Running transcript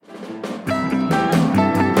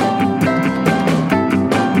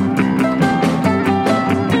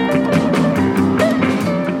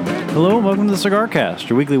welcome to the CigarCast,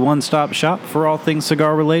 your weekly one-stop shop for all things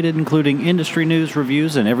cigar-related, including industry news,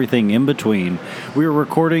 reviews, and everything in between. We are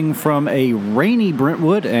recording from a rainy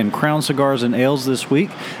Brentwood and Crown Cigars and Ales this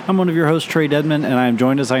week. I'm one of your hosts, Trae Dedman, and I am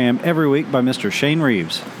joined as I am every week by Mr. Shane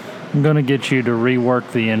Reeves. I'm going to get you to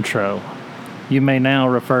rework the intro. You may now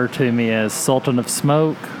refer to me as Sultan of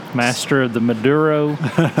Smoke, Master of the Maduro,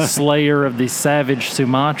 Slayer of the Savage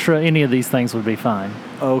Sumatra. Any of these things would be fine.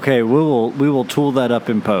 Okay, we will tool that up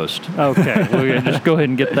in post. Okay, we'll just go ahead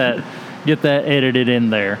and get that edited in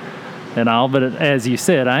there. But as you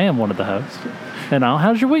said, I am one of the hosts.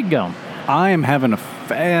 How's your week going? I am having a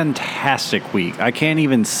fantastic week. I can't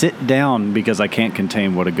even sit down because I can't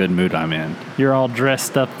contain what a good mood I'm in. You're all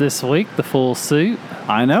dressed up this week, the full suit.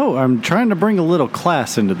 I know. I'm trying to bring a little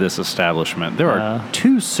class into this establishment. There are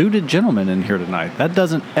two suited gentlemen in here tonight. That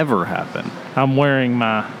doesn't ever happen. I'm wearing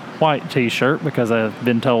my white T-shirt because I've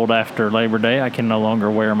been told after Labor Day I can no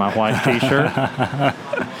longer wear my white T-shirt.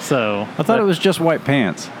 So I thought it was just white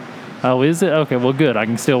pants. Oh, is it? Okay, well, good. I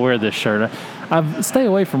can still wear this shirt. I stay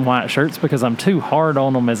away from white shirts because I'm too hard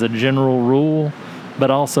on them as a general rule, but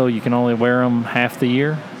also you can only wear them half the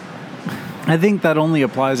year. I think that only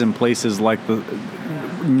applies in places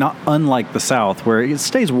unlike the South, where it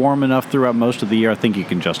stays warm enough throughout most of the year. I think you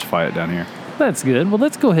can justify it down here. That's good. Well,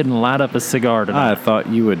 let's go ahead and light up a cigar tonight. I thought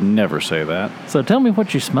you would never say that. So tell me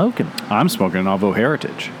what you're smoking. I'm smoking an Avo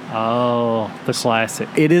Heritage. Oh, the classic.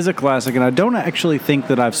 It is a classic, and I don't actually think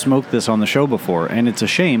that I've smoked this on the show before, and it's a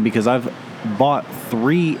shame because I've bought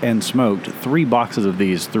and smoked 3 boxes of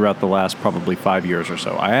these throughout the last probably 5 years or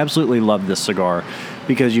so. I absolutely love this cigar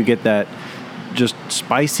because you get that just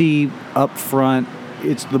spicy up front.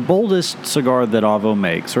 It's the boldest cigar that Avo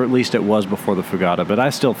makes, or at least it was before the Fugata, but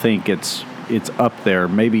I still think it's up there,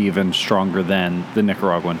 maybe even stronger than the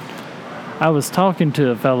Nicaraguan. I was talking to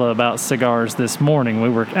a fellow about cigars this morning. We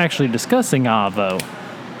were actually discussing Avo,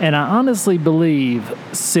 and I honestly believe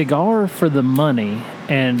cigar for the money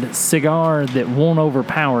and cigar that won't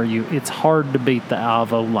overpower you, it's hard to beat the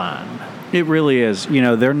Avo line. It really is. You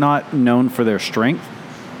know, they're not known for their strength,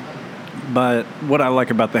 but what I like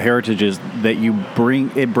about the Heritage is that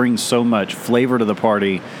it brings so much flavor to the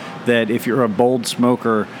party that if you're a bold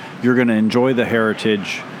smoker, you're going to enjoy the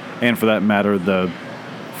Heritage, and for that matter, the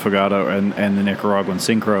Fugata and the Nicaraguan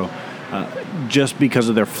Syncro, just because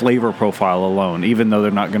of their flavor profile alone, even though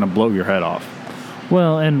they're not going to blow your head off.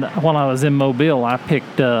 Well, and while I was in Mobile, I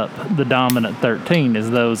picked up the Dominant 13, as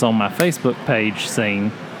those on my Facebook page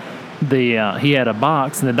seen. He had a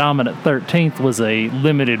box, and the Dominant 13th was a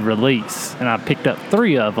limited release, and I picked up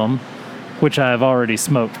 3 of them, which I have already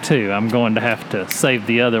smoked 2. I'm going to have to save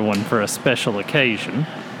the other one for a special occasion.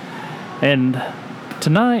 And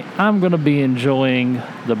tonight, I'm going to be enjoying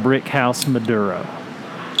the Brickhouse Maduro.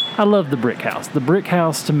 I love the Brickhouse. The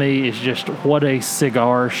Brickhouse, to me, is just what a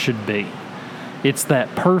cigar should be. It's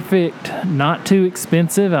that perfect, not too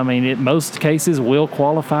expensive. I mean, in most cases will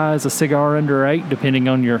qualify as a cigar under $8, depending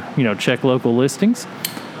on your, check local listings.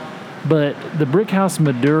 But the Brickhouse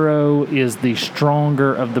Maduro is the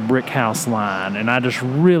stronger of the Brickhouse line, and I just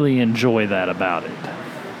really enjoy that about it.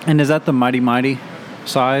 And is that the Mighty Mighty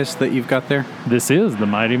size that you've got there? This is the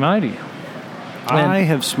Mighty Mighty. I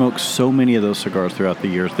have smoked so many of those cigars throughout the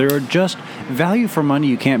years. They're just value for money.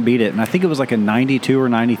 You can't beat it. And I think it was like a 92 or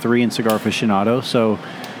 93 in Cigar Aficionado. So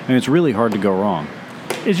it's really hard to go wrong.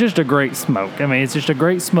 It's just a great smoke. I mean, it's just a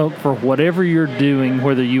great smoke for whatever you're doing,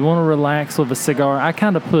 whether you want to relax with a cigar. I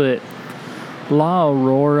kind of put La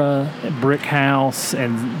Aurora, Brickhouse,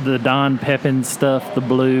 and the Don Pepin stuff, the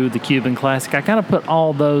Blue, the Cuban Classic. I kind of put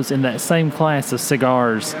all those in that same class of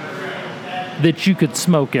cigars that you could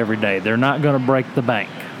smoke every day. They're not going to break the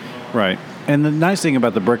bank. Right. And the nice thing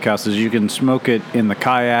about the Brickhouse is you can smoke it in the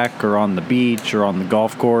kayak or on the beach or on the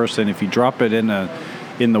golf course, and if you drop it in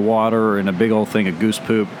the water or in a big old thing of goose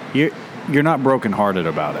poop, you're not brokenhearted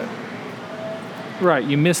about it. Right.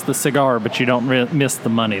 You miss the cigar, but you don't miss the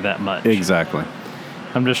money that much. Exactly.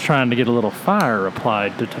 I'm just trying to get a little fire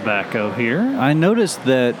applied to tobacco here. I noticed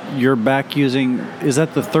that you're back using, is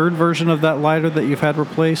that the 3rd version of that lighter that you've had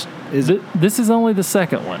replaced? This is only the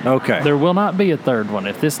 2nd one. Okay. There will not be a 3rd one.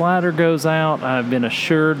 If this lighter goes out, I've been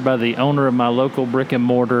assured by the owner of my local brick and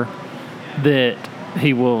mortar that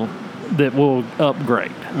we'll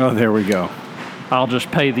upgrade. Oh, there we go. I'll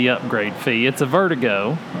just pay the upgrade fee. It's a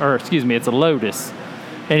it's a Lotus,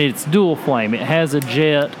 and it's dual flame. It has a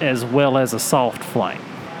jet as well as a soft flame.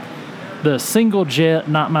 The single jet,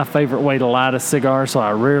 not my favorite way to light a cigar, so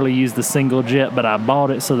I rarely use the single jet, but I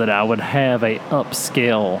bought it so that I would have a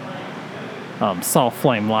upscale soft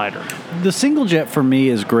flame lighter. The single jet for me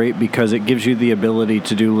is great because it gives you the ability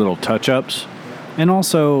to do little touch-ups And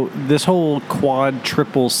also, this whole quad,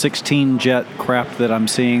 triple, 16 jet crap that I'm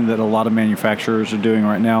seeing that a lot of manufacturers are doing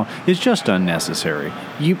right now is just unnecessary.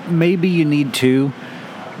 Maybe you need two,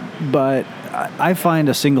 but I find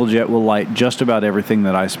a single jet will light just about everything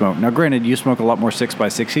that I smoke. Now, granted, you smoke a lot more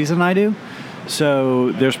 6x60s than I do,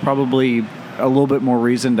 so there's probably a little bit more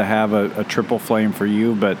reason to have a triple flame for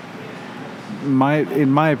you, but in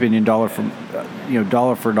my opinion, dollar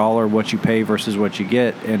for dollar, what you pay versus what you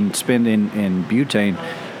get, and spend in butane.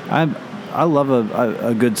 I love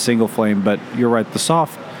a good single flame, but you're right, the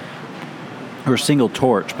soft or single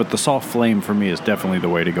torch, but the soft flame for me is definitely the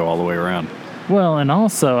way to go all the way around. Well, and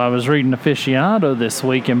also I was reading Aficionado this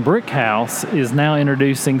week, and Brickhouse is now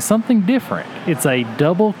introducing something different. It's a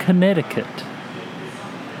double Connecticut,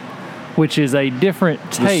 which is a different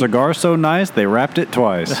take. The cigar's so nice, they wrapped it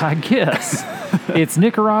twice. I guess. It's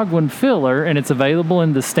Nicaraguan filler, and it's available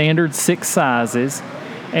in the standard 6 sizes.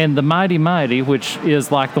 And the Mighty Mighty, which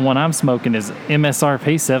is like the one I'm smoking, is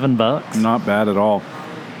MSRP $7. Not bad at all.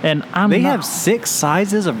 And They have 6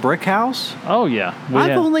 sizes of Brickhouse? Oh, yeah.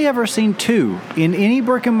 I've only ever seen 2. In any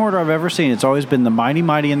brick and mortar I've ever seen, it's always been the Mighty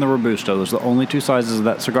Mighty and the Robusto. Those are the only 2 sizes of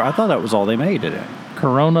that cigar. I thought that was all they made it in.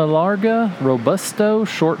 Corona Larga, Robusto,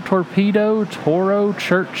 Short Torpedo, Toro,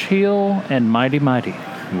 Churchill, and Mighty Mighty.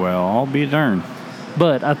 Well, I'll be darned.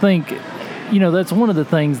 But I think, that's one of the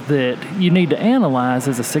things that you need to analyze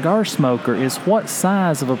as a cigar smoker is what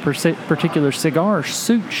size of a particular cigar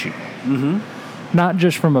suits you. Mm-hmm. Not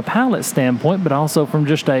just from a palate standpoint, but also from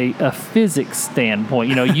just a physics standpoint.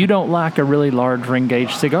 You don't like a really large ring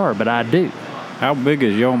gauge cigar, but I do. How big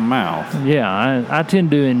is your mouth? Yeah, I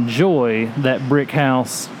tend to enjoy that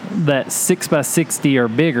Brickhouse. That 6x60 or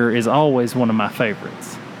bigger is always one of my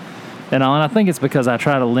favorites. And I think it's because I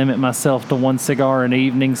try to limit myself to one cigar an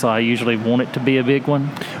evening, so I usually want it to be a big one.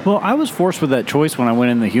 Well, I was forced with that choice when I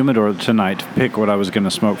went in the humidor tonight to pick what I was going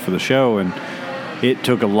to smoke for the show, and it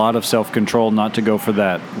took a lot of self-control not to go for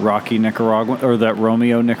that Rocky Nicaraguan or that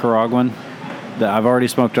Romeo Nicaraguan that I've already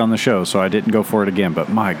smoked on the show, so I didn't go for it again. But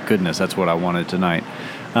my goodness, that's what I wanted tonight.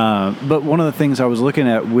 But one of the things I was looking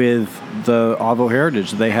at with the Avo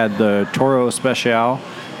Heritage, they had the Toro Especial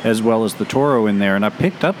as well as the Toro in there, and I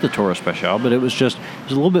picked up the Toro Especial, but it was a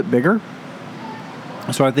little bit bigger.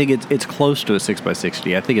 So I think it's close to a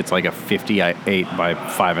 6x60. I think it's like a 58 by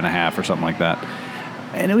 5.5 or something like that.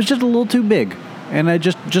 And it was just a little too big. And I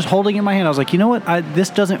just holding it in my hand, I was like, you know what? This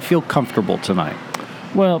doesn't feel comfortable tonight.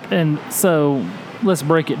 Well, and so let's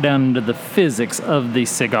break it down into the physics of the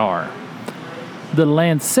cigar. The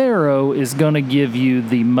Lancero is going to give you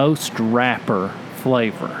the most wrapper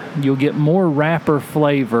flavor. You'll get more wrapper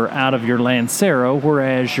flavor out of your Lancero,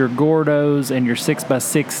 whereas your Gordos and your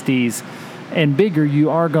 6x60s and bigger, you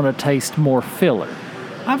are going to taste more filler.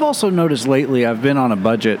 I've also noticed lately I've been on a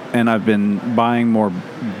budget and I've been buying more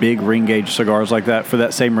big ring gauge cigars like that for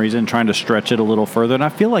that same reason, trying to stretch it a little further. And I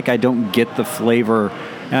feel like I don't get the flavor,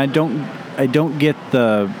 and I don't get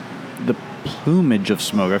the plumage of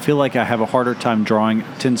smoke. I feel like I have a harder time drawing.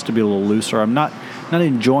 It tends to be a little looser. I'm not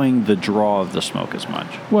enjoying the draw of the smoke as much.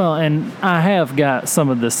 Well, and I have got some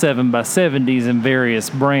of the 7x70s in various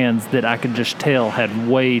brands that I could just tell had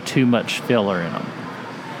way too much filler in them.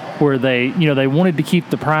 Where they wanted to keep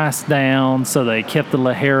the price down, so they kept the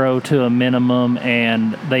Ligero to a minimum,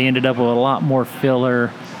 and they ended up with a lot more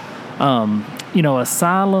filler.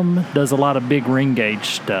 Asylum does a lot of big ring gauge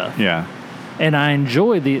stuff. Yeah. And I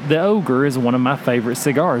enjoy the Ogre is one of my favorite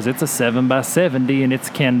cigars. It's a 7x70, and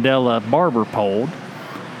it's Candela barber poled.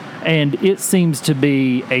 And it seems to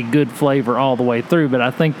be a good flavor all the way through, but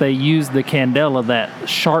I think they use the Candela, that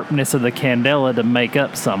sharpness of the Candela, to make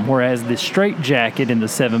up some, whereas the straight jacket in the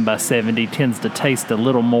 7x70 tends to taste a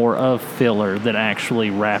little more of filler than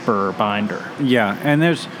actually wrapper or binder. Yeah, and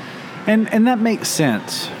that makes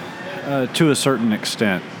sense to a certain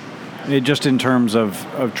extent. It just in terms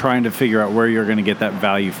of trying to figure out where you're going to get that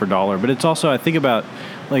value for dollar. But it's also, I think about,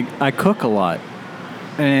 like, I cook a lot,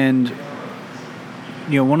 and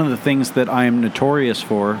one of the things that I am notorious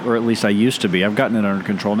for, or at least I used to be, I've gotten it under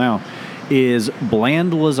control now, is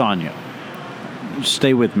bland lasagna.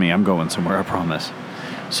 Stay with me. I'm going somewhere, I promise.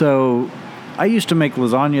 So I used to make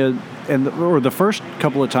lasagna, or the first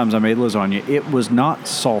couple of times I made lasagna, it was not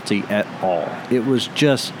salty at all. It was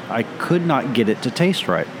just, I could not get it to taste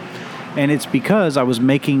right. And it's because I was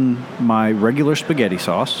making my regular spaghetti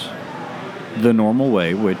sauce the normal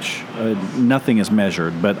way, which nothing is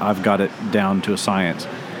measured, but I've got it down to a science.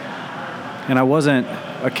 And I wasn't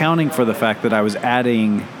accounting for the fact that I was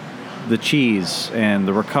adding the cheese and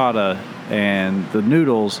the ricotta and the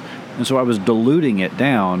noodles, and so I was diluting it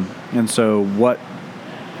down. And so what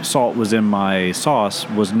salt was in my sauce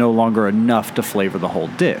was no longer enough to flavor the whole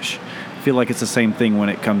dish. I feel like it's the same thing when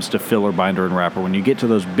it comes to filler, binder, and wrapper. When you get to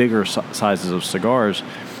those bigger sizes of cigars,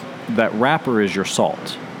 that wrapper is your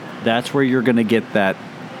salt. That's where you're going to get that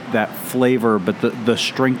flavor, but the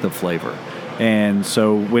strength of flavor. And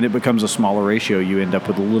so when it becomes a smaller ratio, you end up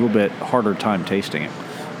with a little bit harder time tasting it.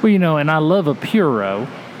 Well, and I love a puro,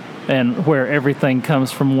 and where everything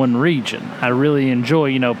comes from one region. I really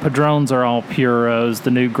enjoy, Padrones are all puros,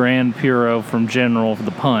 the new Grand Puro from General,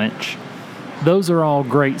 the Punch. Those are all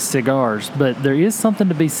great cigars, but there is something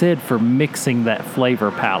to be said for mixing that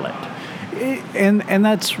flavor palette. And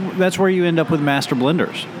that's where you end up with master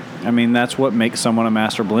blenders. I mean, that's what makes someone a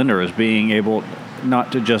master blender, is being able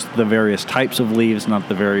not to just the various types of leaves, not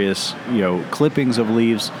the various, clippings of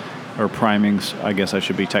leaves or primings, I guess I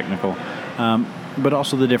should be technical, but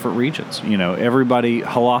also the different regions. Everybody,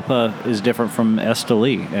 Jalapa is different from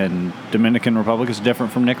Esteli, and Dominican Republic is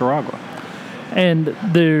different from Nicaragua. And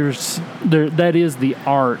that is the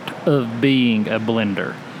art of being a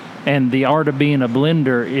blender. And the art of being a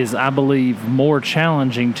blender is, I believe, more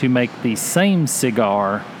challenging to make the same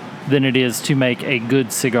cigar than it is to make a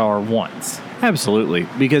good cigar once. Absolutely,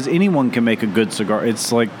 because anyone can make a good cigar.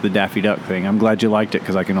 It's like the Daffy Duck thing. I'm glad you liked it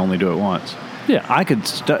because I can only do it once. Yeah. I could,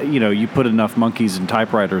 you put enough monkeys and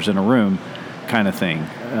typewriters in a room kind of thing.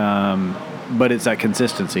 But it's that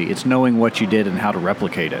consistency. It's knowing what you did and how to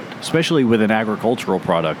replicate it, especially with an agricultural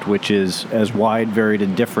product, which is as wide, varied,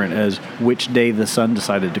 and different as which day the sun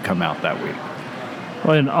decided to come out that week.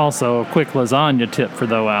 Well, and also a quick lasagna tip for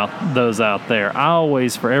those out there. I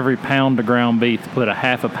always, for every pound of ground beef, put a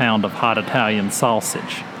half a pound of hot Italian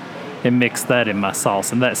sausage and mix that in my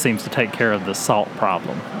sauce, and that seems to take care of the salt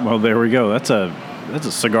problem. Well, there we go. That's a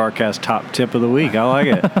CigarCast top tip of the week. I like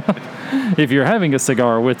it. If you're having a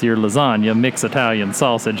cigar with your lasagna, mix Italian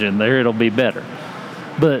sausage in there. It'll be better.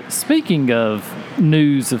 But speaking of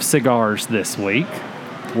news of cigars this week.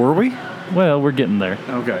 Were we? Well, we're getting there.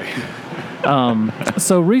 Okay.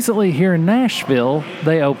 So recently here in Nashville,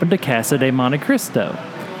 they opened a Casa de Monte Cristo.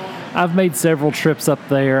 I've made several trips up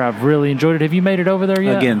there. I've really enjoyed it. Have you made it over there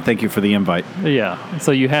yet? Again, thank you for the invite. Yeah.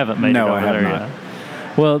 So you haven't made it over there yet? No, I have not.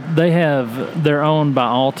 Well, they're owned by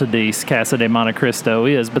Altadis, Casa de Monte Cristo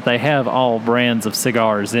is, but they have all brands of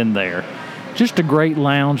cigars in there. Just a great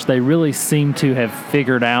lounge. They really seem to have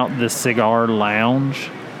figured out the cigar lounge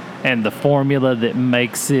and the formula that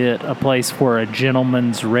makes it a place for a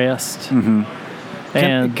gentleman's rest. Mm-hmm.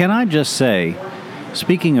 And can I just say,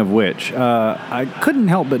 speaking of which, I couldn't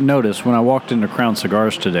help but notice when I walked into Crown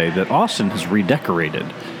Cigars today that Austin has redecorated.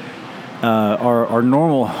 Our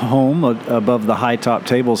normal home above the high top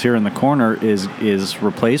tables here in the corner is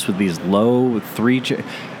replaced with these low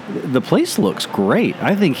the place looks great.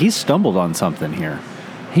 I think he's stumbled on something here.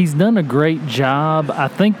 He's done a great job. I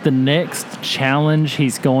think the next challenge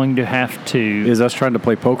he's going to have to... Is us trying to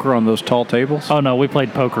play poker on those tall tables? Oh, no, we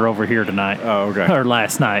played poker over here tonight. Oh, okay. Or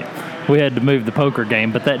last night. We had to move the poker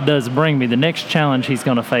game, but that does bring me... The next challenge he's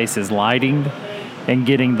going to face is lighting and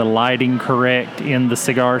getting the lighting correct in the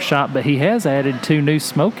cigar shop, but he has added 2 new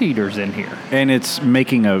smoke eaters in here. And it's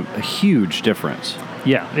making a huge difference.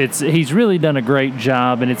 Yeah, he's really done a great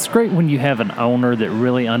job, and it's great when you have an owner that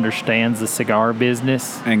really understands the cigar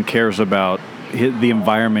business. And cares about the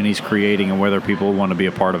environment he's creating and whether people want to be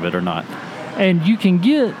a part of it or not. And you can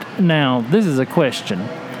get, now, this is a question.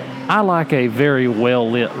 I like a very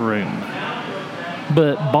well-lit room,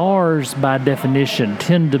 but bars, by definition,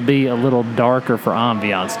 tend to be a little darker for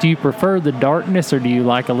ambiance. Do you prefer the darkness, or do you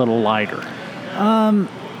like a little lighter?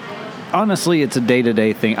 Honestly, it's a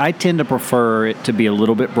day-to-day thing. I tend to prefer it to be a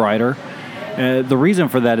little bit brighter. The reason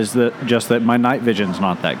for that is that my night vision's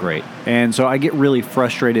not that great. And so I get really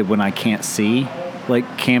frustrated when I can't see.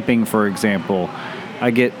 Like camping, for example,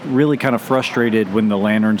 I get really kind of frustrated when the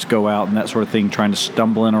lanterns go out and that sort of thing, trying to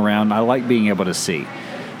stumble in around. I like being able to see.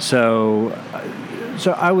 So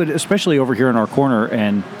I would, especially over here in our corner,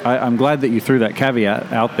 and I'm glad that you threw that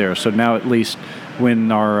caveat out there. So now at least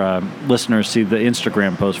when our listeners see the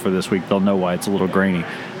Instagram post for this week, they'll know why it's a little grainy.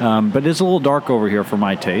 But it's a little dark over here for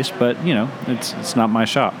my taste, but, it's not my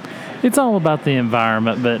shop. It's all about the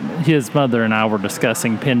environment, but his mother and I were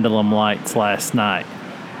discussing pendulum lights last night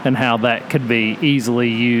and how that could be easily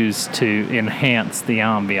used to enhance the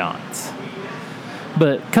ambiance.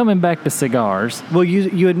 But coming back to cigars. Well,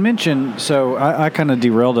 you had mentioned, so I kind of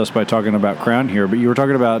derailed us by talking about Crown here, but you were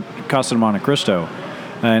talking about Casa de Monte Cristo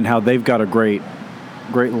and how they've got a great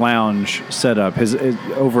lounge set up.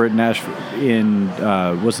 Over at Nashville in,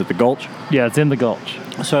 was it the Gulch? Yeah, it's in the Gulch.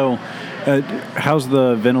 So how's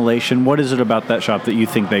the ventilation? What is it about that shop that you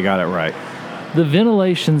think they got it right? The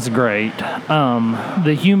ventilation's great.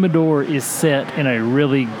 The humidor is set in a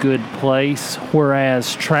really good place,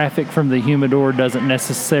 whereas traffic from the humidor doesn't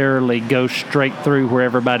necessarily go straight through where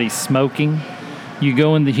everybody's smoking. You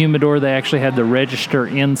go in the humidor, they actually have the register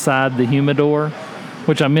inside the humidor,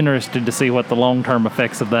 which I'm interested to see what the long-term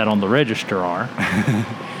effects of that on the register are.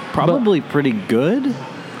 Probably pretty good.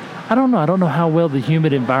 I don't know. I don't know how well the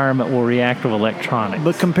humid environment will react with electronics.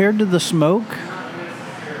 But compared to the smoke,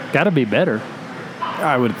 got to be better.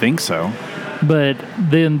 I would think so. But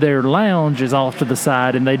then their lounge is off to the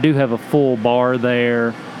side, and they do have a full bar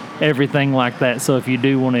there, everything like that. So if you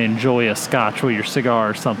do want to enjoy a scotch with your cigar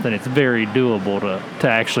or something, it's very doable to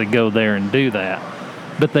actually go there and do that.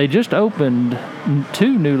 But they just opened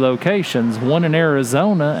 2 new locations, one in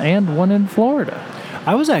Arizona and one in Florida.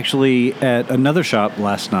 I was actually at another shop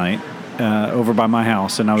last night over by my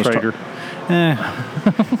house, and I was Trader.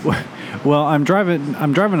 Well, I'm driving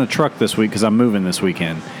a truck this week because I'm moving this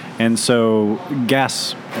weekend, and so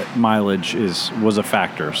gas mileage was a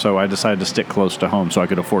factor. So I decided to stick close to home so I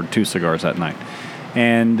could afford 2 cigars that night.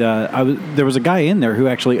 And there was a guy in there who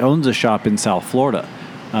actually owns a shop in South Florida,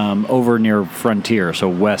 over near Frontier, so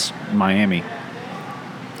West Miami.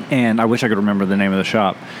 And I wish I could remember the name of the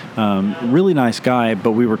shop. Really nice guy,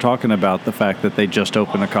 but we were talking about the fact that they just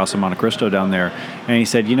opened a Casa Monte Cristo down there, and he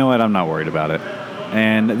said, "You know what? I'm not worried about it."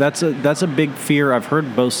 And that's a big fear. I've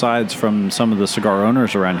heard both sides from some of the cigar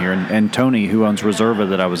owners around here, and Tony, who owns Reserva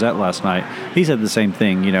that I was at last night, he said the same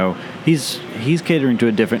thing. You know, he's catering to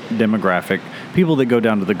a different demographic. People that go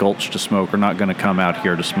down to the Gulch to smoke are not going to come out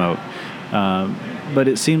here to smoke. But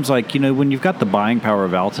it seems like, you know, when you've got the buying power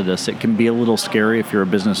of Altadis, it can be a little scary if you're a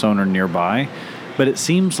business owner nearby. But it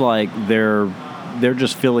seems like they're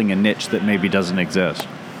just filling a niche that maybe doesn't exist.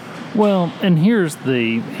 Well, and here's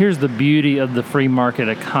the beauty of the free market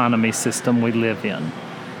economy system we live in.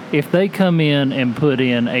 If they come in and put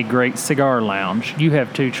in a great cigar lounge, you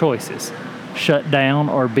have 2 choices: shut down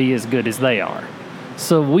or be as good as they are.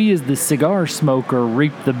 So we as the cigar smoker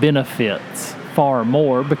reap the benefits far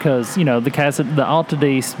more because, you know, the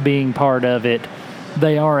Altadis being part of it,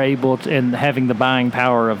 they are able to, and having the buying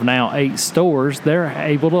power of now 8 stores, they're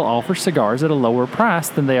able to offer cigars at a lower price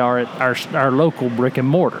than they are at our local brick and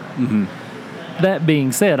mortar. Mm-hmm. That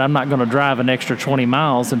being said, I'm not going to drive an extra 20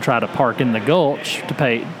 miles and try to park in the Gulch to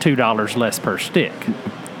pay $2 less per stick.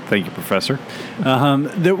 Thank you, Professor.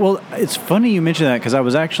 Well, it's funny you mention that because I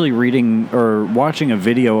was actually reading or watching a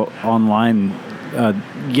video online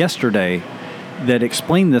yesterday that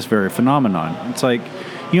explained this very phenomenon. It's like,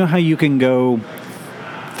 you know how you can go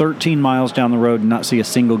 13 miles down the road and not see a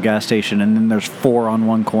single gas station, and then there's 4 on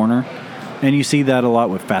one corner? And you see that a lot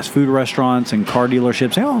with fast food restaurants and car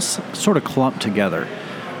dealerships. They all sort of clump together.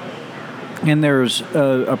 And there's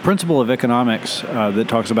a principle of economics that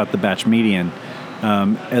talks about the batch median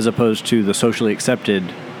as opposed to the socially accepted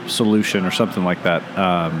solution or something like that.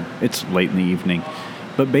 It's late in the evening.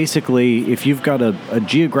 But basically, if you've got a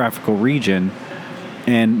geographical region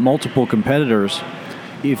and multiple competitors,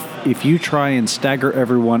 if you try and stagger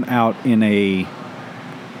everyone out in a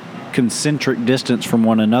concentric distance from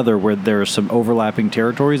one another where there's some overlapping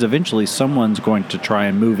territories, eventually someone's going to try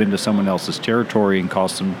and move into someone else's territory and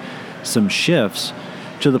cause some shifts,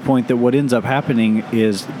 to the point that what ends up happening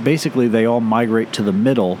is basically they all migrate to the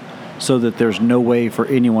middle so that there's no way for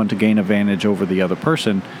anyone to gain advantage over the other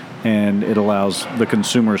person, and it allows the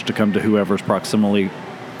consumers to come to whoever's proximally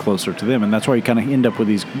closer to them. And that's why you kind of end up with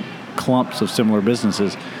these clumps of similar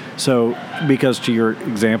businesses. So, because to your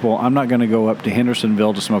example, I'm not going to go up to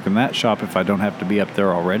Hendersonville to smoke in that shop if I don't have to be up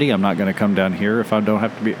there already. I'm not going to come down here if I don't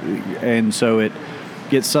have to be. And so it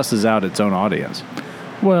susses out its own audience.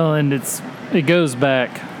 Well, and it goes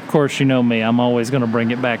back, of course, you know me, I'm always going to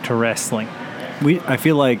bring it back to wrestling. I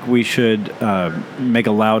feel like we should make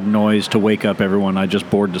a loud noise to wake up everyone. I just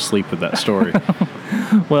bored to sleep with that story.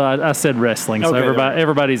 Well, I said wrestling, so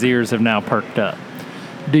everybody's ears have now perked up.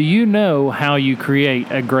 Do you know how you create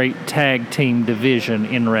a great tag team division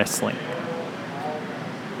in wrestling?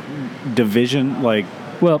 Division? Like...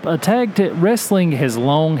 Well, wrestling has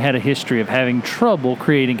long had a history of having trouble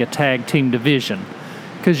creating a tag team division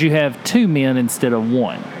because you have 2 men instead of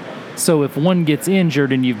 1. So if one gets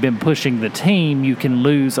injured and you've been pushing the team, you can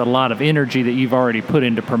lose a lot of energy that you've already put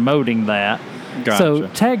into promoting that. Gotcha. So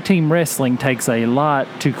tag team wrestling takes a lot.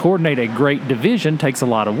 To coordinate a great division takes a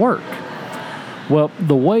lot of work. Well,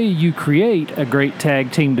 the way you create a great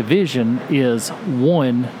tag team division is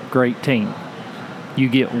one great team. You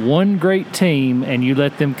get one great team and you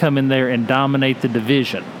let them come in there and dominate the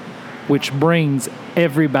division, which brings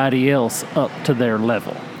everybody else up to their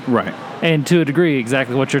level. Right. And to a degree,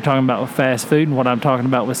 exactly what you're talking about with fast food and what I'm talking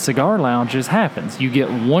about with cigar lounges happens. You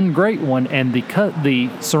get one great one, and the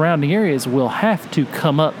surrounding areas will have to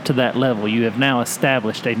come up to that level. You have now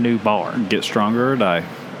established a new bar. Get stronger or die.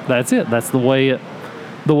 That's it. That's the way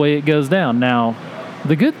it goes down. Now,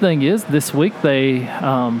 the good thing is this week they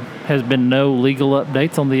has been no legal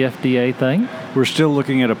updates on the FDA thing. We're still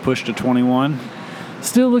looking at a push to 21.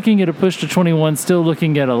 Still looking at a push to 21, still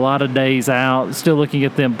looking at a lot of days out, still looking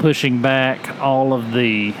at them pushing back all of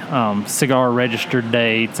the cigar registered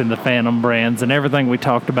dates and the Phantom brands, and everything we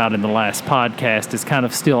talked about in the last podcast is kind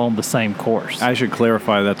of still on the same course. I should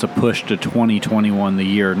clarify that's a push to 2021 the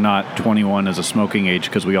year, not 21 as a smoking age,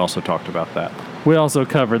 because we also talked about that. We also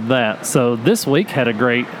covered that. So this week had a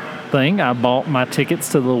great thing. I bought my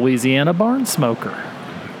tickets to the Louisiana Barn Smoker.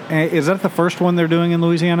 Is that the first one they're doing in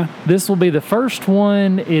Louisiana? This will be the first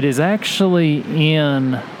one. It is actually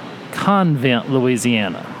in Convent,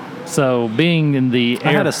 Louisiana. So being in the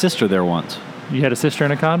I had a sister there once. You had a sister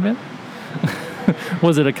in a convent?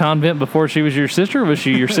 Was it a convent before she was your sister, or was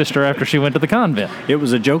she your sister after she went to the convent? It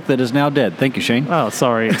was a joke that is now dead. Thank you, Shane. Oh,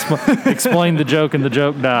 sorry. Explain the joke and the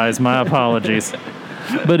joke dies. My apologies.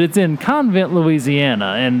 But it's in Convent,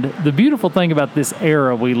 Louisiana. And the beautiful thing about this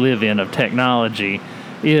era we live in of technology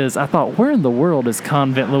is I thought, where in the world is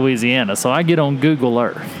Convent, Louisiana? So I get on Google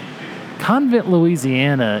Earth. Convent,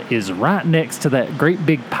 Louisiana is right next to that great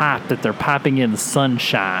big pipe that they're piping in the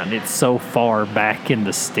sunshine. It's so far back in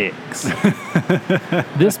the sticks.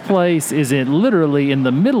 This place is literally in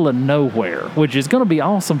the middle of nowhere, which is going to be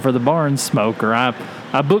awesome for the barn smoker.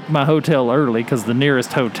 I booked my hotel early because the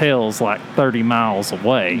nearest hotel's like 30 miles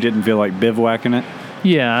away. You didn't feel like bivouacking it?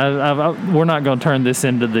 Yeah, we're not going to turn this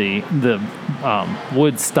into the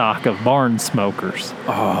Woodstock of barn smokers.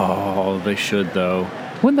 Oh, they should, though.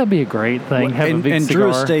 Wouldn't that be a great thing? Have a big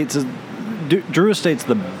cigar. Drew Estate's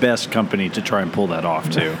the best company to try and pull that off,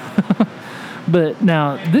 too. But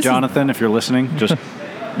now, Jonathan, if you're listening,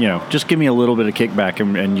 just give me a little bit of kickback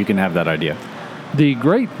and you can have that idea. The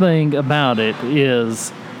great thing about it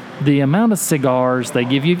is the amount of cigars they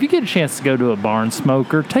give you. If you get a chance to go to a barn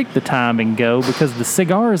smoker, take the time and go, because the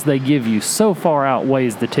cigars they give you so far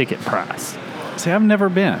outweighs the ticket price. See, I've never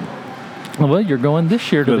been. Well, you're going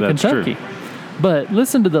this year to the Kentucky. True. But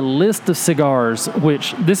listen to the list of cigars,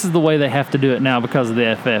 which this is the way they have to do it now because of the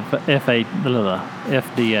FDA.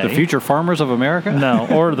 The Future Farmers of America? No,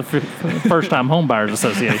 or the First Time Home Buyers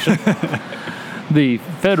Association. The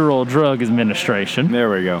Federal Drug Administration. There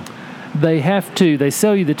we go. They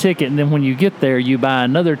sell you the ticket, and then when you get there, you buy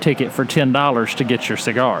another ticket for $10 to get your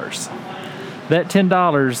cigars. That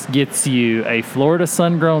 $10 gets you a Florida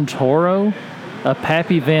Sun-Grown Toro, a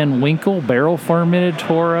Pappy Van Winkle Barrel Fermented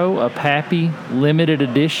Toro, a Pappy Limited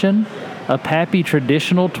Edition, a Pappy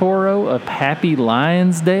Traditional Toro, a Pappy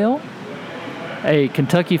Lionsdale, a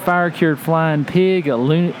Kentucky Fire Cured Flying Pig, a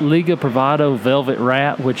Liga Privado Velvet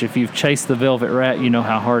Rat, which if you've chased the Velvet Rat, you know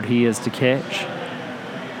how hard he is to catch.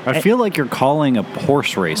 I feel like you're calling a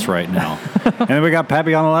horse race right now. And then we got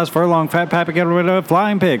Pappy on the last furlong, Fat Pappy getting rid of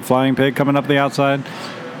Flying Pig coming up the outside.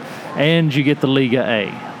 And you get the Liga A,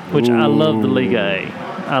 which I love the Liga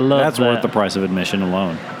A. I love That's that. worth the price of admission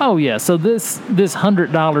alone. Oh, yeah. So this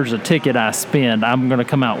 $100 a ticket I spend, I'm going to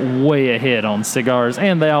come out way ahead on cigars.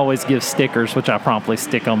 And they always give stickers, which I promptly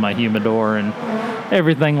stick on my humidor and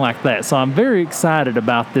everything like that. So I'm very excited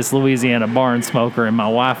about this Louisiana Barn Smoker and my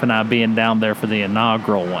wife and I being down there for the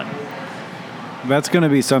inaugural one. That's going to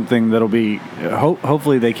be something that'll be,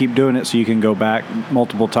 hopefully they keep doing it so you can go back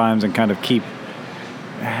multiple times and kind of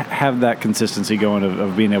have that consistency going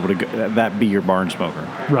of being able to that be your barn smoker.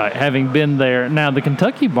 Right, having been there. Now, the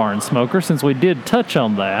Kentucky Barn Smoker, since we did touch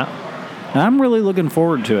on that. I'm really looking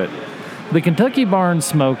forward to it. The Kentucky Barn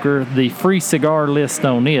Smoker, the free cigar list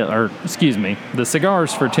on it, the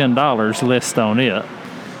cigars for $10 list on it,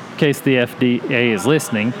 in case the FDA is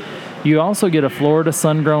listening. You also get a Florida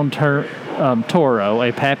Sun-Grown Toro,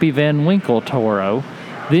 a Pappy Van Winkle Toro.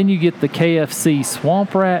 Then you get the KFC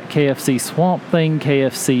Swamp Rat, KFC Swamp Thing,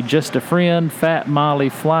 KFC Just a Friend, Fat Molly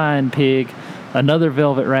Flying Pig, another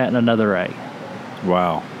Velvet Rat, and another A.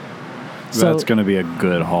 Wow. That's going to be a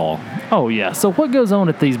good haul. Oh, yeah. So what goes on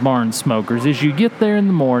at these barn smokers is you get there in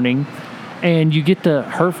the morning and you get to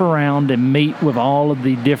herf around and meet with all of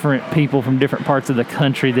the different people from different parts of the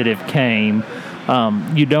country that have came.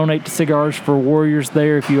 You donate to Cigars for Warriors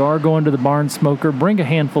there. If you are going to the barn smoker, bring a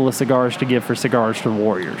handful of cigars to give for Cigars for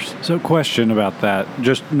Warriors. So question about that,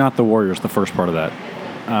 just not the Warriors, the first part of that.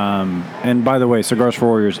 And by the way, Cigars for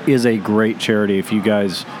Warriors is a great charity. If you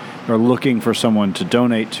guys are looking for someone to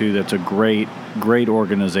donate to, that's a great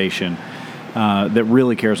organization that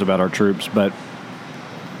really cares about our troops. But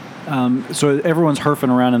So everyone's herfing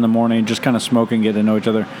around in the morning, just kind of smoking, getting to know each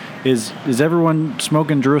other. Is everyone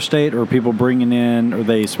smoking Drew Estate, or are people bringing in? Are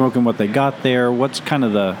they smoking what they got there? What's kind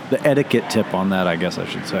of the etiquette tip on that, I guess I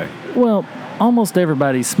should say? Well, almost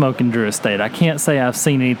everybody's smoking Drew Estate. I can't say I've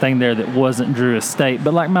seen anything there that wasn't Drew Estate,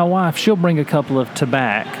 but like my wife, she'll bring a couple of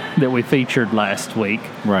tobacco that we featured last week.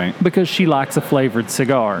 Right. Because she likes a flavored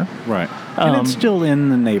cigar. Right. And it's still in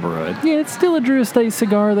the neighborhood. Yeah, it's still a Drew Estate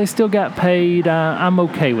cigar. They still got paid. I'm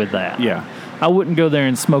okay with that. Yeah. I wouldn't go there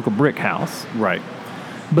and smoke a Brickhouse. Right.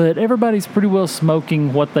 But everybody's pretty well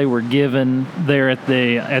smoking what they were given there at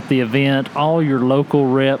the event. All your local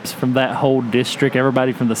reps from that whole district,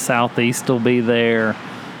 everybody from the southeast will be there.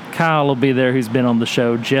 Kyle will be there, who's been on the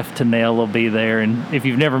show. Jeff Tennell will be there. And if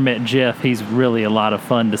you've never met Jeff, he's really a lot of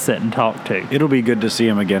fun to sit and talk to. It'll be good to see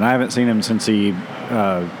him again. I haven't seen him since he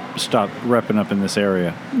stopped repping up in this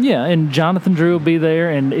area. Yeah, and Jonathan Drew will be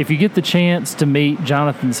there. And if you get the chance to meet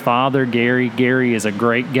Jonathan's father, Gary is a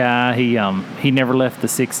great guy. He never left the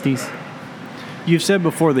 60s. You've said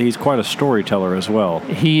before that he's quite a storyteller as well.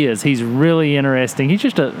 He is. He's really interesting. He's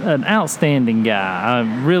just an outstanding guy.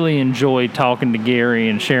 I really enjoyed talking to Gary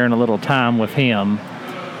and sharing a little time with him.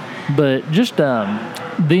 But just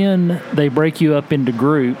then they break you up into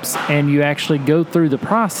groups, and you actually go through the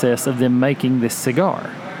process of them making this cigar.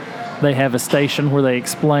 They have a station where they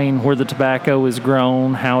explain where the tobacco is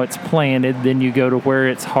grown, how it's planted. Then you go to where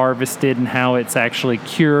it's harvested and how it's actually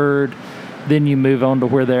cured. Then you move on to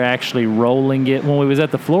where they're actually rolling it. When we was at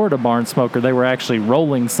the Florida Barn Smoker, they were actually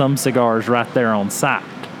rolling some cigars right there on site.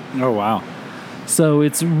 Oh, wow. So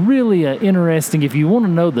it's really interesting. If you want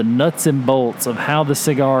to know the nuts and bolts of how the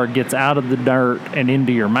cigar gets out of the dirt and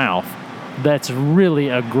into your mouth, that's really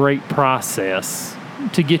a great process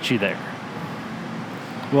to get you there.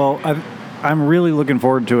 Well, I'm really looking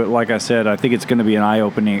forward to it. Like I said, I think it's going to be an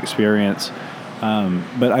eye-opening experience.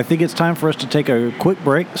 But I think it's time for us to take a quick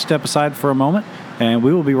break, step aside for a moment, and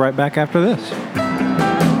we will be right back after this.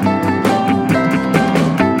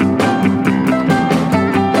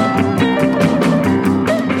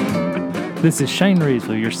 This is Shane Reeves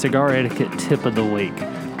with your cigar etiquette tip of the week.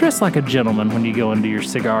 Dress like a gentleman when you go into your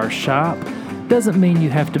cigar shop. Doesn't mean you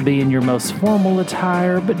have to be in your most formal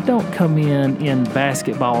attire, but don't come in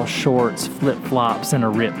basketball shorts, flip-flops, and a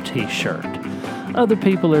ripped t-shirt. Other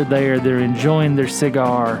people are there, they're enjoying their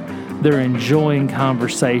cigar, they're enjoying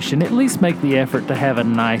conversation. At least make the effort to have a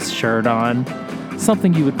nice shirt on.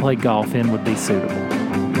 Something you would play golf in would be suitable.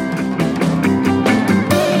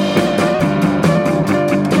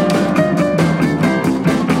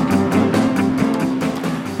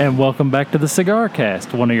 And welcome back to the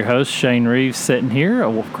CigarCast. One of your hosts, Shane Reeves, sitting here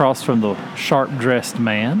across from the sharp-dressed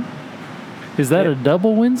man. Is that a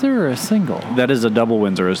double Windsor or a single? That is a double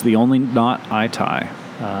Windsor. It's the only knot I tie.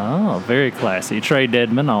 Oh, very classy. Trae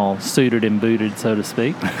Deadman, all suited and booted, so to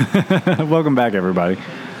speak. Welcome back, everybody.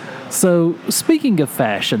 So, speaking of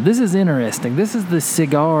fashion, this is interesting. This is the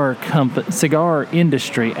cigar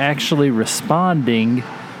industry actually responding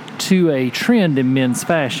to a trend in men's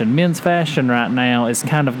fashion. Men's fashion right now is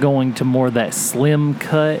kind of going to more that slim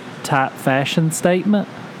cut type fashion statement.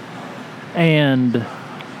 And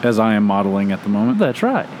as I am modeling at the moment. That's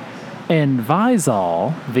right. And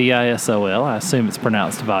Visol, V-I-S-O-L, I assume it's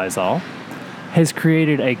pronounced Visol, has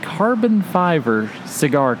created a carbon fiber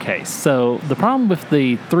cigar case. So the problem with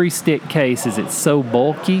the 3-stick case is it's so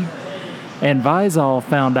bulky, and Visol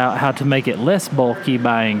found out how to make it less bulky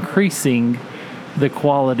by increasing the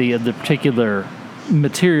quality of the particular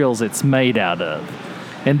materials it's made out of.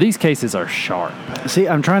 And these cases are sharp. See,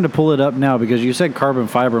 I'm trying to pull it up now because you said carbon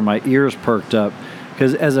fiber, my ears perked up.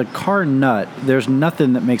 Because as a car nut, there's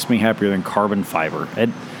nothing that makes me happier than carbon fiber.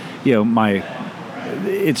 And,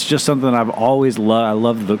 it's just something I've always loved. I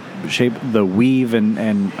love the shape, the weave,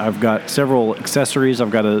 and I've got several accessories. I've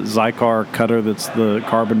got a Zycar cutter that's the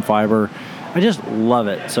carbon fiber. I just love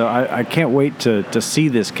it. So I can't wait to see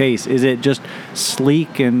this case. Is it just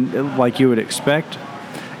sleek and like you would expect?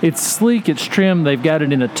 It's sleek, it's trim. They've got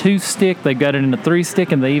it in a 2-stick, they've got it in a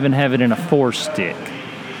 3-stick, and they even have it in a 4-stick.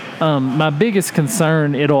 My biggest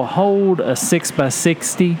concern, it'll hold a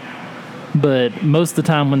 6x60, but most of the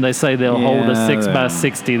time when they say they'll hold a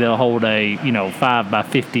 6x60, they'll hold a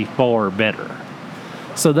 5x54 or better.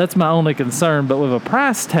 So that's my only concern. But with a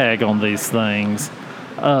price tag on these things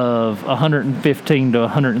of $115 to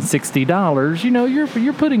 $160,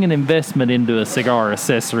 you're putting an investment into a cigar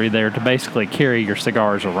accessory there to basically carry your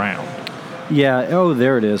cigars around. Yeah. Oh,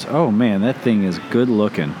 there it is. Oh man, that thing is good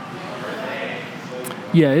looking.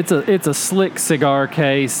 Yeah, it's a slick cigar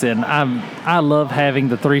case, and I love having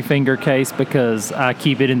the 3-finger case because I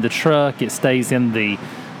keep it in the truck. It stays in the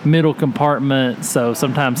middle compartment, so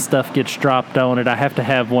sometimes stuff gets dropped on it. I have to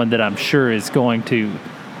have one that I'm sure is going to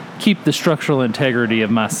keep the structural integrity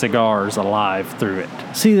of my cigars alive through it.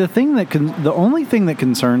 See, the only thing that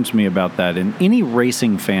concerns me about that, and any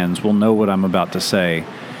racing fans will know what I'm about to say,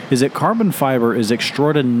 is that carbon fiber is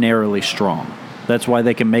extraordinarily strong. That's why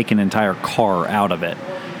they can make an entire car out of it.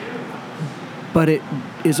 But it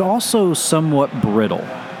is also somewhat brittle.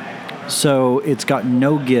 So it's got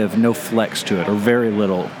no give, no flex to it, or very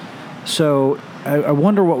little. So I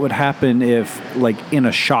wonder what would happen if, like, in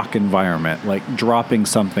a shock environment, like dropping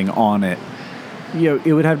something on it.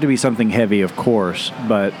 It would have to be something heavy, of course,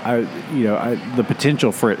 but the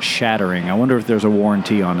potential for it shattering. I wonder if there's a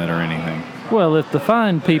warranty on it or anything. Well, if the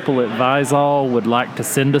fine people at Visol would like to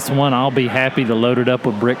send us one, I'll be happy to load it up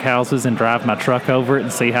with brick houses and drive my truck over it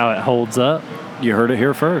and see how it holds up. You heard it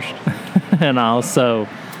here first. And also,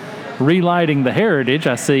 relighting the Heritage,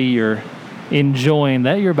 I see you're enjoying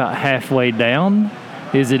that. You're about halfway down.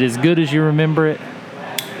 Is it as good as you remember it?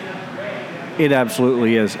 It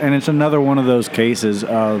absolutely is. And it's another one of those cases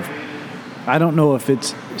of, I don't know if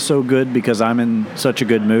it's so good because I'm in such a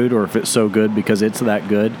good mood or if it's so good because it's that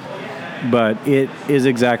good. But it is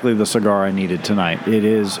exactly the cigar I needed tonight. It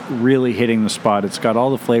is really hitting the spot. It's got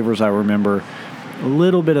all the flavors I remember. A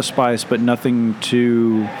little bit of spice, but nothing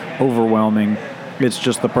too overwhelming. It's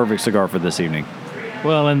just the perfect cigar for this evening.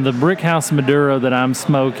 Well, and the Brickhouse Maduro that I'm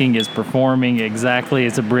smoking is performing exactly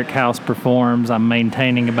as a Brickhouse performs. I'm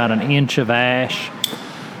maintaining about an inch of ash.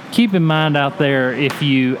 Keep in mind out there, if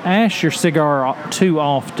you ash your cigar too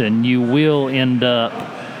often, you will end up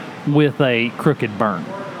with a crooked burn.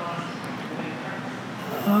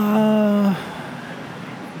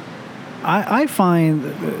 I find,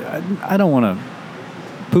 I don't want to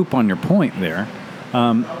poop on your point there.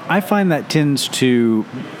 I find that tends to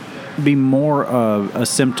be more of a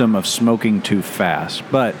symptom of smoking too fast.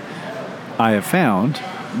 But I have found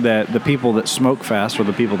that the people that smoke fast are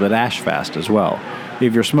the people that ash fast as well.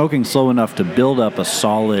 If you're smoking slow enough to build up a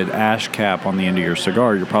solid ash cap on the end of your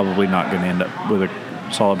cigar, you're probably not going to end up with a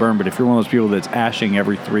solid burn. But if you're one of those people that's ashing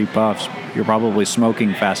every 3 puffs, you're probably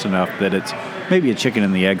smoking fast enough that it's maybe a chicken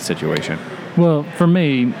and the egg situation. Well, for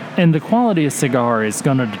me, and the quality of cigar is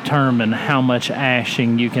going to determine how much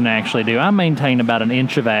ashing you can actually do. I maintain about an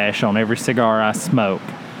inch of ash on every cigar I smoke,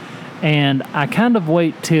 and I kind of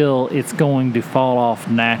wait till it's going to fall off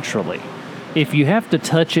naturally. If you have to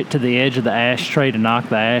touch it to the edge of the ashtray to knock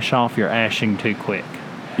the ash off, you're ashing too quick.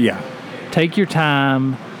 Yeah. Take your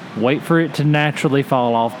time. Wait for it to naturally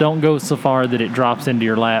fall off. Don't go so far that it drops into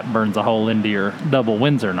your lap, burns a hole into your double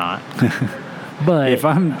Windsor knot. But if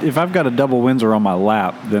I've got a double Windsor on my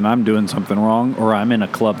lap, then I'm doing something wrong, or I'm in a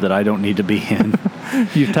club that I don't need to be in.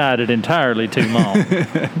 You've tied it entirely too long.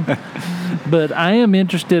 But I am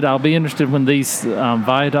interested. I'll be interested when these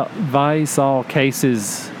Visol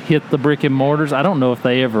cases hit the brick and mortars. I don't know if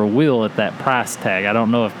they ever will at that price tag. I don't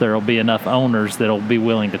know if there will be enough owners that will be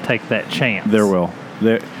willing to take that chance. There will.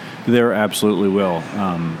 There absolutely will.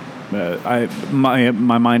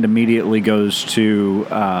 My mind immediately goes to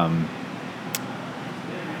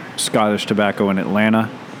Scottish Tobacco in Atlanta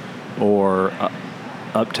or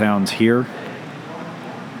Uptowns here.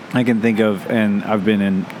 I can think of, and I've been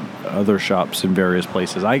in other shops in various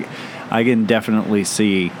places. I can definitely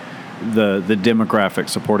see the demographic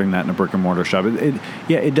supporting that in a brick and mortar shop.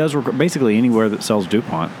 It does. Basically, anywhere that sells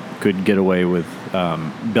DuPont could get away with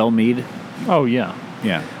Bellmead. Oh yeah.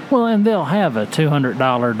 Yeah. Well, and they'll have a $200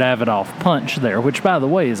 Davidoff punch there, which, by the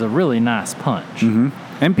way, is a really nice punch. Mm-hmm.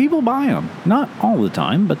 And people buy them. Not all the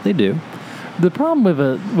time, but they do. The problem with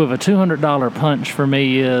a $200 punch for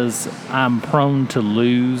me is I'm prone to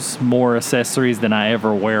lose more accessories than I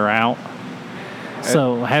ever wear out.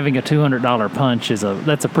 So having a $200 punch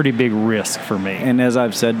that's a pretty big risk for me. And as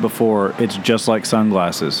I've said before, it's just like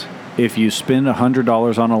sunglasses. If you spend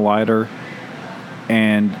 $100 on a lighter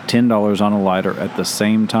and $10 on a lighter at the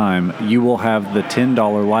same time, you will have the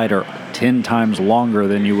 $10 lighter 10 times longer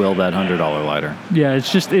than you will that $100 lighter. Yeah,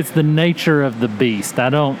 it's the nature of the beast.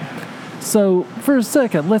 So for a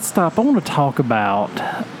second, let's stop. I want to talk about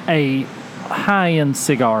a high-end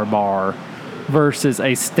cigar bar versus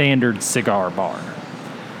a standard cigar bar.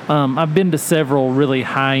 I've been to several really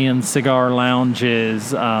high-end cigar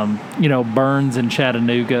lounges. Burns in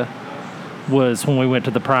Chattanooga was when we went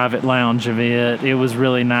to the private lounge of it. It was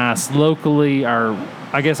really nice. Locally, our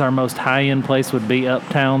most high-end place would be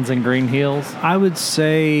Uptowns in Green Hills. I would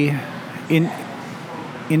say,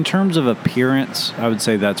 in terms of appearance, I would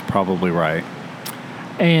say that's probably right.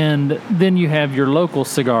 And then you have your local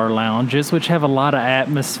cigar lounges, which have a lot of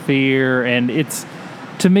atmosphere, and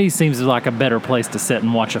to me, seems like a better place to sit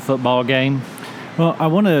and watch a football game. Well, I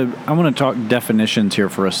want to talk definitions here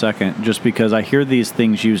for a second, just because I hear these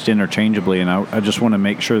things used interchangeably, and I just want to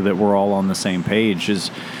make sure that we're all on the same page.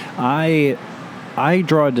 I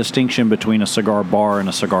draw a distinction between a cigar bar and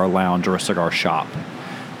a cigar lounge or a cigar shop.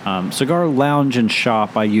 Cigar lounge and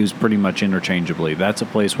shop I use pretty much interchangeably. That's a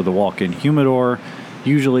place with a walk-in humidor,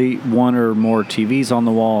 usually one or more TVs on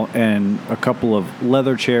the wall, and a couple of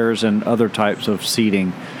leather chairs and other types of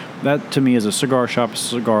seating. That, to me, is a cigar shop, a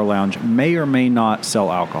cigar lounge, may or may not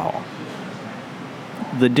sell alcohol.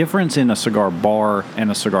 The difference in a cigar bar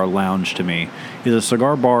and a cigar lounge, to me, is a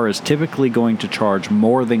cigar bar is typically going to charge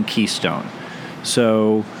more than Keystone.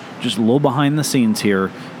 So, just a little behind the scenes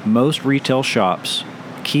here, most retail shops,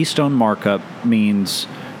 Keystone markup means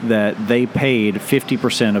that they paid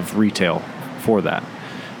 50% of retail for that.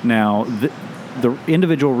 Now, the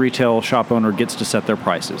individual retail shop owner gets to set their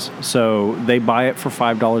prices. So they buy it for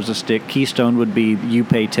 $5 a stick. Keystone would be you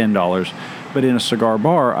pay $10. But in a cigar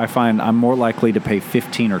bar, I find I'm more likely to pay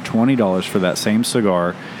 $15 or $20 for that same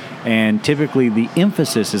cigar. And typically the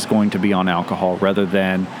emphasis is going to be on alcohol rather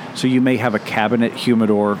than, so you may have a cabinet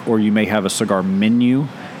humidor or you may have a cigar menu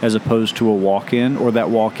as opposed to a walk-in, or that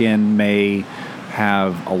walk-in may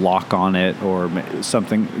have a lock on it or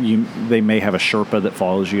something. They may have a Sherpa that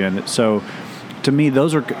follows you in it. So to me,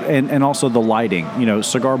 those are, and also the lighting.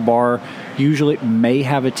 Cigar bar usually may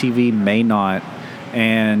have a TV, may not,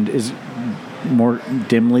 and is more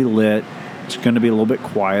dimly lit. It's going to be a little bit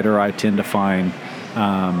quieter, I tend to find.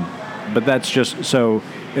 But that's just, so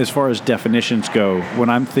as far as definitions go, when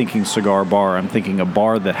I'm thinking cigar bar, I'm thinking a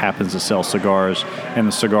bar that happens to sell cigars, and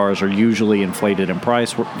the cigars are usually inflated in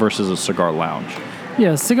price versus a cigar lounge.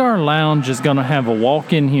 Yeah, a cigar lounge is going to have a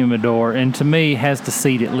walk-in humidor, and to me has to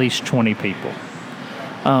seat at least 20 people.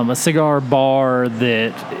 A cigar bar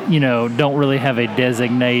that, don't really have a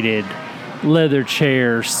designated leather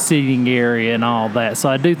chair seating area and all that. So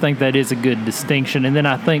I do think that is a good distinction. And then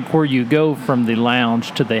I think where you go from the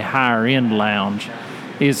lounge to the higher end lounge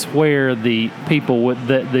is where the people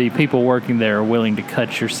working there are willing to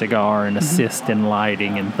cut your cigar and assist in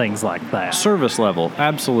lighting and things like that. Service level,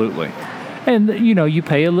 absolutely. And you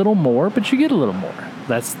pay a little more, but you get a little more.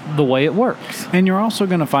 That's the way it works. And you're also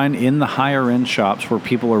going to find in the higher end shops where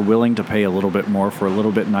people are willing to pay a little bit more for a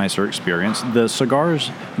little bit nicer experience, the cigars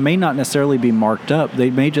may not necessarily be marked up. They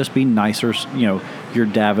may just be nicer, your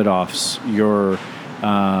Davidoffs, your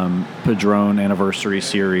Padron Anniversary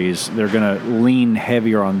Series. They're going to lean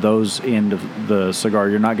heavier on those end of the cigar.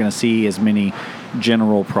 You're not going to see as many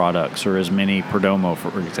General products or as many Perdomo,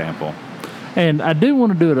 for example. And I do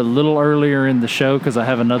want to do it a little earlier in the show because I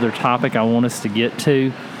have another topic I want us to get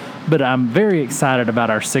to. But I'm very excited about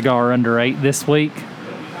our Cigar Under 8 this week.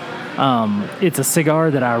 It's a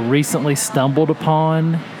cigar that I recently stumbled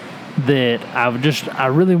upon that I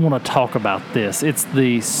really want to talk about this. It's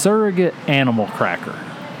the Surrogate Animal Cracker.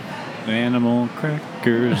 Animal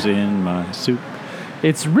crackers in my soup.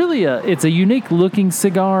 It's really it's a unique looking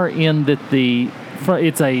cigar in that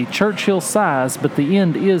it's a Churchill size, but the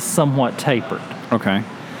end is somewhat tapered. Okay.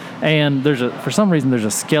 And for some reason, there's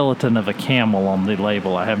a skeleton of a camel on the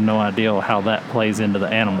label. I have no idea how that plays into the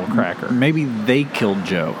animal cracker. Maybe they killed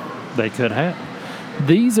Joe. They could have.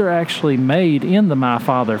 These are actually made in the My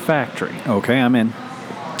Father factory. Okay, I'm in.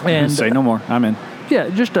 And say no more. I'm in. Yeah,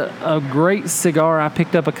 just a great cigar. I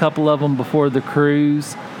picked up a couple of them before the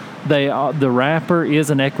cruise. The wrapper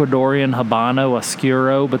is an Ecuadorian Habano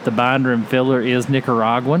Oscuro, but the binder and filler is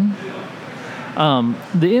Nicaraguan.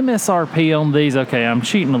 The MSRP on these, okay, I'm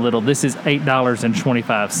cheating a little. This is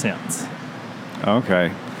 $8.25.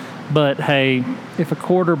 Okay. But hey, if a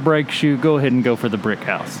quarter breaks you, go ahead and go for the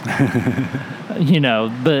Brickhouse.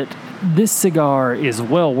 But this cigar is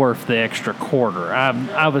well worth the extra quarter.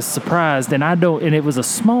 I was surprised, and it was a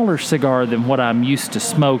smaller cigar than what I'm used to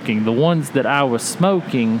smoking. The ones that I was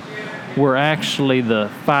smoking were actually the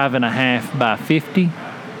 5.5 by 50,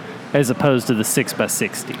 as opposed to the 6 by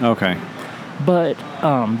 60. Okay. But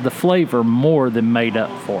the flavor more than made up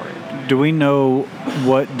for it. Do we know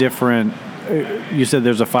what different? You said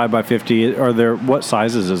there's a 5 by 50. What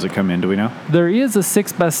sizes does it come in? Do we know? There is a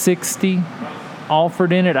 6 by 60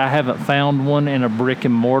 offered in it. I haven't found one in a brick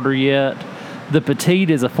and mortar yet. The petite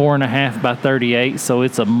is a 4.5 by 38, so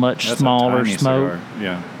it's a much smaller smoke. Cigar.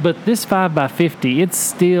 Yeah. But this 5 by 50, it's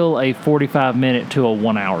still a 45-minute to a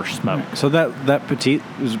 1 hour smoke. So that petite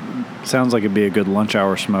sounds like it'd be a good lunch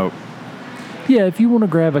hour smoke. Yeah, if you want to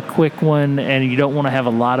grab a quick one and you don't want to have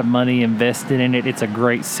a lot of money invested in it, it's a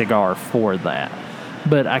great cigar for that.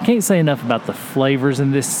 But I can't say enough about the flavors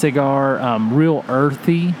in this cigar. Real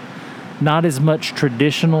earthy, not as much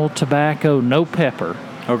traditional tobacco, no pepper.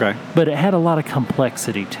 Okay. But it had a lot of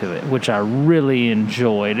complexity to it, which I really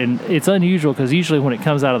enjoyed. And it's unusual because usually when it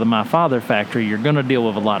comes out of the My Father factory, you're going to deal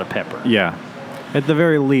with a lot of pepper. Yeah. At the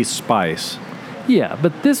very least, spice. Yeah,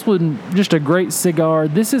 but this one, just a great cigar.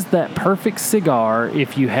 This is that perfect cigar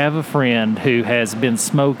if you have a friend who has been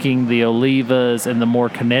smoking the Olivas and the more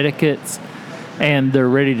Connecticut's, and they're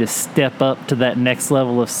ready to step up to that next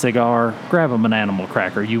level of cigar. Grab them an Animal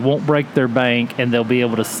Cracker. You won't break their bank, and they'll be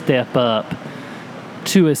able to step up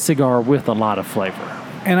to a cigar with a lot of flavor.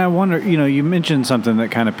 And I wonder, you mentioned something that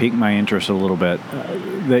kind of piqued my interest a little bit,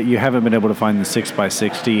 that you haven't been able to find the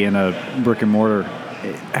 6x60 in a brick and mortar.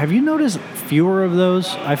 Have you noticed fewer of those?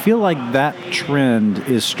 I feel like that trend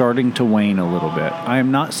is starting to wane a little bit. I am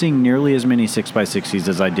not seeing nearly as many 6x60s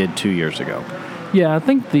as I did 2 years ago. Yeah, I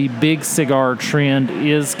think the big cigar trend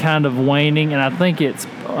is kind of waning, and I think it's,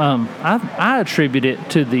 I attribute it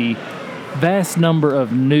to the vast number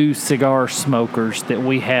of new cigar smokers that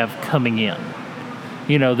we have coming in.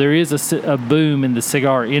 There is a boom in the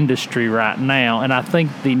cigar industry right now, and I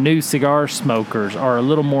think the new cigar smokers are a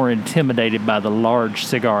little more intimidated by the large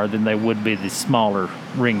cigar than they would be the smaller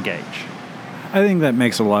ring gauge. I think that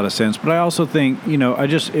makes a lot of sense, but I also think, I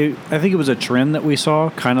think it was a trend that we saw,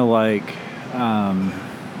 kind of like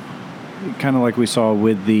we saw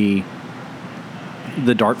with the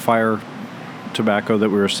dark fire tobacco that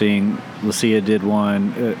we were seeing. Lucia did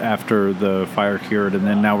one after the fire cured, and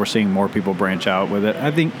then now we're seeing more people branch out with it.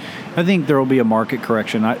 I think there will be a market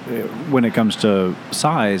correction when it comes to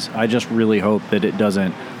size. I just really hope that it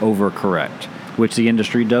doesn't overcorrect, which the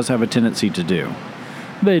industry does have a tendency to do.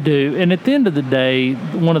 They do, and at the end of the day,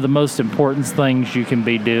 one of the most important things you can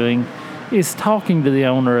be doing is talking to the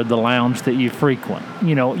owner of the lounge that you frequent.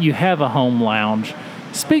 You have a home lounge.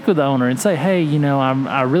 Speak with the owner and say, hey,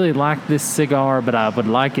 I really like this cigar, but I would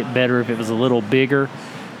like it better if it was a little bigger.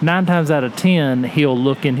 9 times out of 10, he'll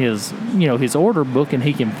look in his order book and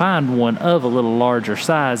he can find one of a little larger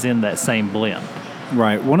size in that same blend.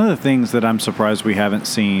 Right. One of the things that I'm surprised we haven't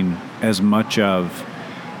seen as much of,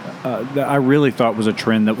 that I really thought was a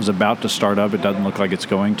trend that was about to start up. It doesn't look like it's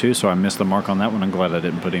going to, so I missed the mark on that one. I'm glad I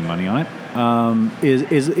didn't put any money on it.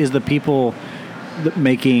 Is the people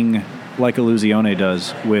making like Illusione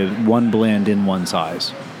does with one blend in one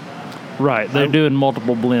size. Right. They're doing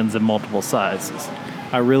multiple blends in multiple sizes.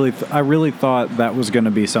 I really thought that was going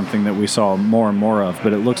to be something that we saw more and more of,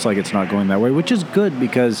 but it looks like it's not going that way, which is good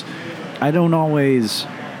because I don't always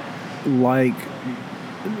like...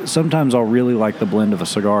 Sometimes I'll really like the blend of a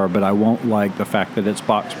cigar, but I won't like the fact that it's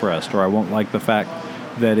box pressed, or I won't like the fact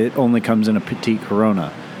that it only comes in a petite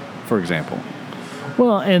Corona, for example.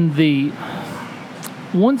 Well, and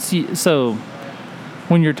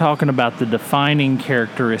when you're talking about the defining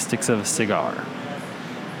characteristics of a cigar,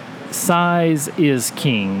 size is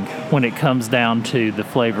king when it comes down to the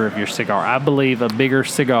flavor of your cigar. I believe a bigger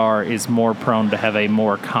cigar is more prone to have a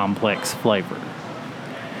more complex flavor.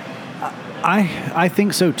 I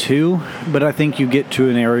think so too, but I think you get to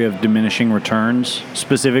an area of diminishing returns,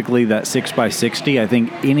 specifically that 6x60. I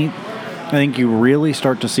think you really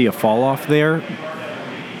start to see a fall off there.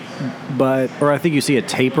 Or I think you see a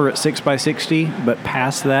taper at 6x60, but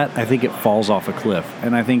past that, I think it falls off a cliff.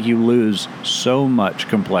 And I think you lose so much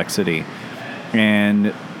complexity.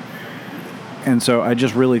 And so I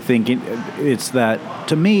just really think it's that,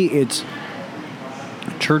 to me, it's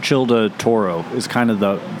Churchill to Toro is kind of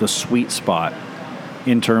the sweet spot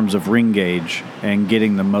in terms of ring gauge and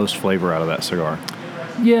getting the most flavor out of that cigar.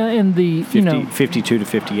 Yeah, and the 52 to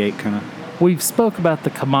 58 kind of. We've spoke about the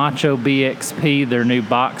Camacho BXP, their new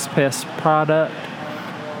box press product.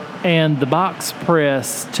 And the box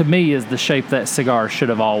press, to me, is the shape that cigar should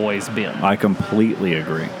have always been. I completely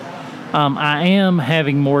agree. I am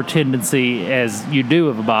having more tendency, as you do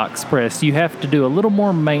of a box press, you have to do a little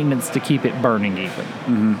more maintenance to keep it burning even.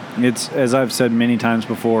 Mm-hmm. It's, as I've said many times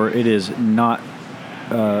before, it is not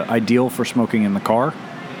ideal for smoking in the car.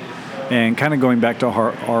 And kind of going back to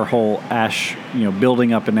our whole ash,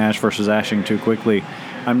 building up in ash versus ashing too quickly,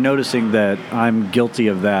 I'm noticing that I'm guilty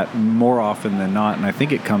of that more often than not. And I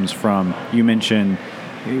think it comes from, you mentioned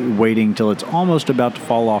waiting till it's almost about to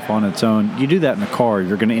fall off on its own. You do that in a car,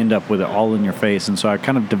 you're going to end up with it all in your face. And so I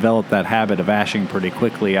kind of developed that habit of ashing pretty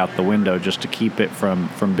quickly out the window just to keep it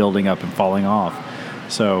from building up and falling off.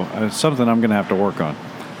 So it's something I'm going to have to work on.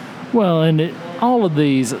 Well, and all of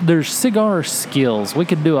these, there's cigar skills. We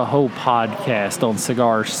could do a whole podcast on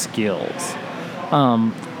cigar skills.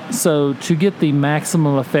 So to get the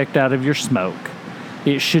maximum effect out of your smoke,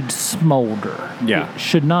 it should smolder. Yeah. It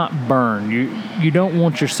should not burn. You don't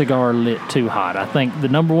want your cigar lit too hot. I think the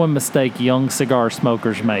number one mistake young cigar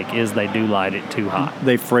smokers make is they do light it too hot.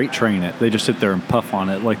 They freight train it. They just sit there and puff on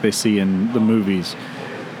it like they see in the movies.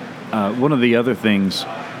 One of the other things,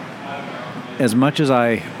 as much as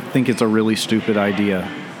I think it's a really stupid idea,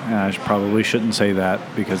 and I probably shouldn't say that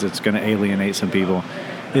because it's going to alienate some people,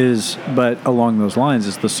 but along those lines,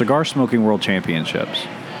 is the Cigar Smoking World Championships.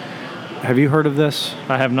 Have you heard of this?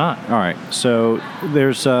 I have not. All right. So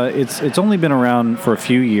there's it's only been around for a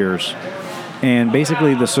few years, and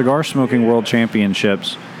basically the Cigar Smoking World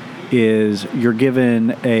Championships is you're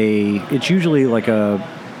given it's usually like a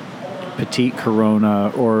petite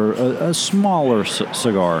Corona or a smaller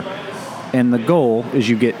cigar, and the goal is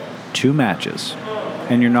you get 2 matches,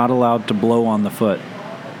 and you're not allowed to blow on the foot,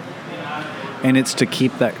 and it's to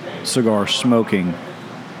keep that cigar smoking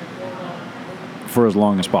for as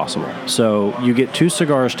long as possible. So you get 2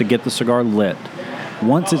 cigars to get the cigar lit.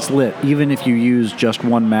 Once it's lit, even if you use just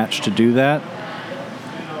 1 match to do that,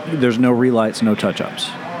 there's no relights, no touch-ups.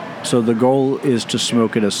 So the goal is to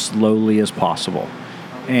smoke it as slowly as possible.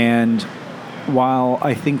 And while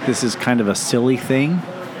I think this is kind of a silly thing,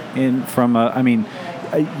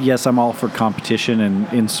 yes, I'm all for competition,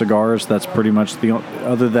 and in cigars, that's pretty much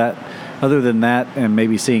other than that, and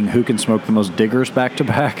maybe seeing who can smoke the most diggers back to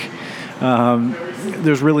back.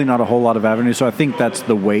 There's really not a whole lot of avenues, so I think that's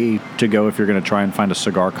the way to go if you're going to try and find a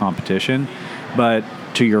cigar competition. But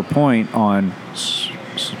to your point on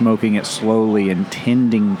smoking it slowly and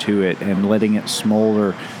tending to it and letting it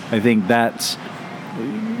smolder, I think that's,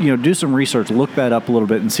 do some research, look that up a little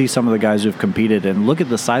bit and see some of the guys who've competed and look at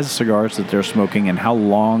the size of cigars that they're smoking and how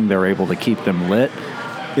long they're able to keep them lit.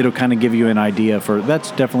 It'll kind of give you an idea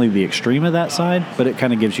that's definitely the extreme of that side, but it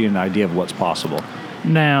kind of gives you an idea of what's possible.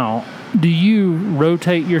 Now, do you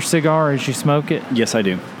rotate your cigar as you smoke it? Yes, I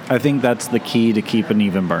do. I think that's the key to keep an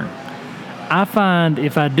even burn. I find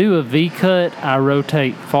if I do a V-cut, I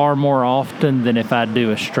rotate far more often than if I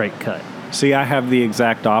do a straight cut. See, I have the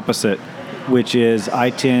exact opposite, which is I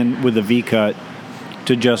tend, with a V-cut,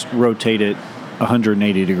 to just rotate it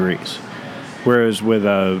 180 degrees. Whereas with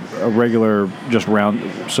a regular, just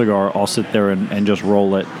round cigar, I'll sit there and just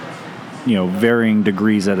roll it, varying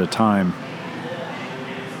degrees at a time.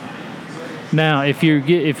 Now, if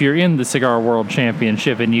you're in the Cigar World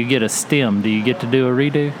Championship and you get a stem, do you get to do a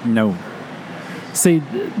redo? No. See,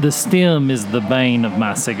 the stem is the bane of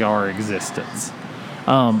my cigar existence.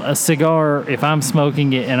 A cigar, if I'm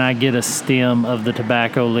smoking it and I get a stem of the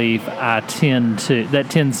tobacco leaf, that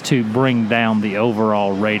tends to bring down the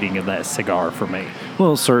overall rating of that cigar for me.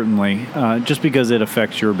 Well, certainly, just because it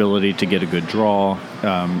affects your ability to get a good draw,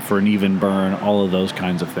 for an even burn, all of those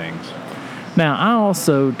kinds of things. Now, I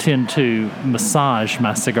also tend to massage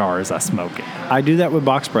my cigar as I smoke it. I do that with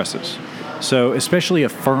box presses. So especially a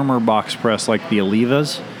firmer box press like the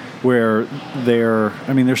Olivas, where they're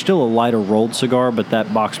still a lighter rolled cigar, but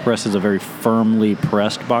that box press is a very firmly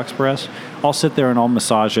pressed box press. I'll sit there and I'll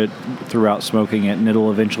massage it throughout smoking it, and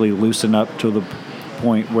it'll eventually loosen up to the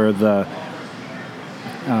point where the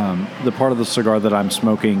part of the cigar that I'm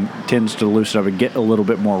smoking tends to loosen up and get a little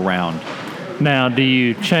bit more round. Now, do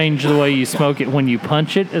you change the way you smoke it when you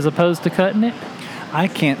punch it as opposed to cutting it? I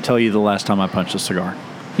can't tell you the last time I punched a cigar.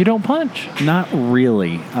 You don't punch? Not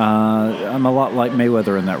really. I'm a lot like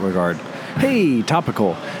Mayweather in that regard. Hey,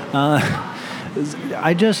 topical.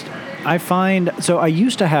 I used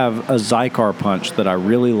to have a Zycar punch that I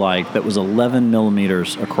really liked that was 11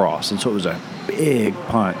 millimeters across, and so it was a big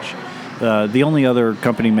punch. The only other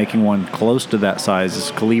company making one close to that size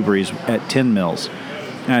is Calibri's at 10 mils.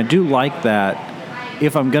 And I do like that.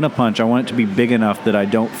 If I'm going to punch, I want it to be big enough that I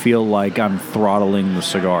don't feel like I'm throttling the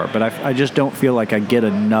cigar. But I just don't feel like I get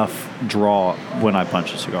enough draw when I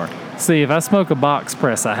punch a cigar. See, if I smoke a box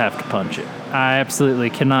press, I have to punch it. I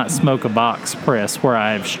absolutely cannot smoke a box press where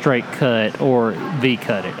I have straight cut or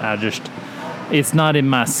V-cut it. It's not in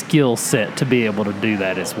my skill set to be able to do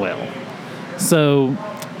that as well. So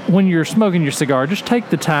when you're smoking your cigar, just take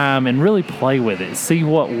the time and really play with it. See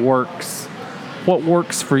what works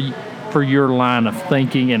for your line of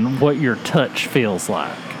thinking and what your touch feels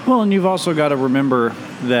like. Well, and you've also got to remember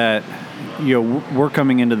that we're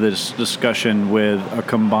coming into this discussion with a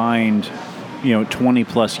combined 20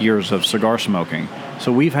 plus years of cigar smoking.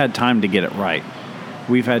 So we've had time to get it right.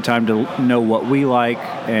 We've had time to know what we like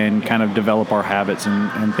and kind of develop our habits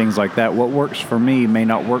and things like that. What works for me may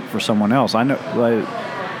not work for someone else. I know,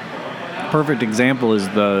 perfect example is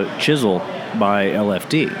the Chisel by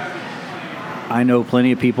LFD. I know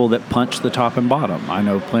plenty of people that punch the top and bottom. I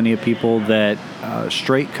know plenty of people that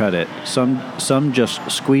straight cut it. Some just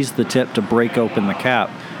squeeze the tip to break open the cap.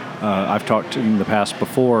 I've talked in the past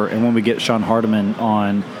before, and when we get Sean Hardiman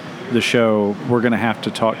on the show, we're going to have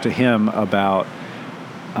to talk to him about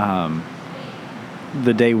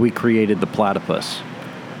the day we created the platypus.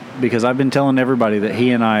 Because I've been telling everybody that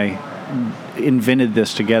he and I invented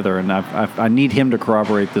this together, and I need him to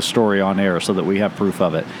corroborate this story on air so that we have proof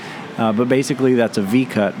of it. But basically, that's a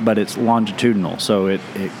V-cut, but it's longitudinal, so it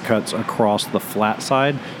cuts across the flat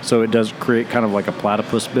side, so it does create kind of like a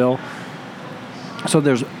platypus bill. So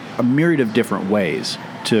there's a myriad of different ways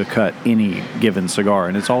to cut any given cigar,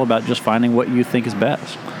 and it's all about just finding what you think is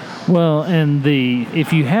best. Well, and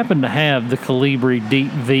if you happen to have the Colibri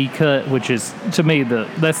deep V cut, which is to me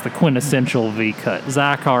that's the quintessential V cut.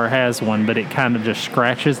 Zycar has one, but it kind of just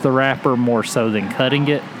scratches the wrapper more so than cutting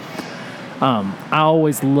it. I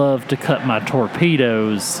always love to cut my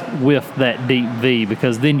torpedoes with that deep V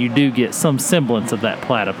because then you do get some semblance of that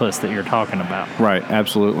platypus that you're talking about. Right,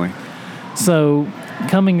 absolutely. So,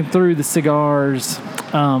 coming through the cigars,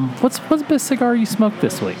 what's the best cigar you smoked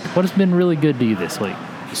this week? What has been really good to you this week?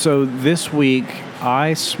 So this week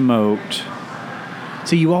I smoked.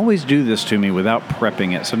 See, you always do this to me without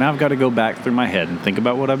prepping it. So now I've got to go back through my head and think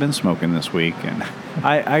about what I've been smoking this week. And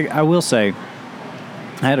I will say,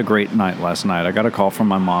 I had a great night last night. I got a call from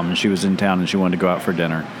my mom, and she was in town, and she wanted to go out for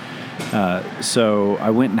dinner. So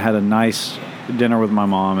I went and had a nice dinner with my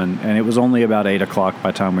mom, and it was only about 8 o'clock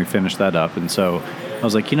by the time we finished that up. And so I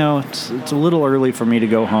was like, it's a little early for me to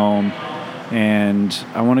go home. And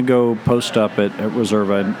I want to go post up at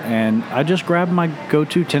Reserva, and I just grabbed my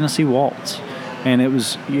go-to Tennessee Waltz. And it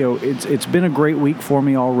was, it's been a great week for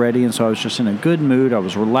me already, and so I was just in a good mood. I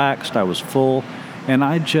was relaxed, I was full, and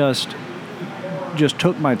I just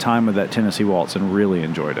took my time with that Tennessee Waltz and really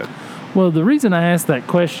enjoyed it. Well, the reason I asked that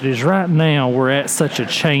question is right now we're at such a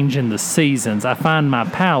change in the seasons. I find my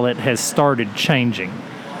palate has started changing.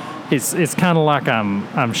 It's kind of like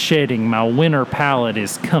I'm shedding. My winter palate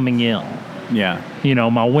is coming in. Yeah.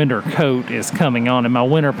 My winter coat is coming on, and my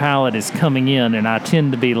winter palate is coming in, and I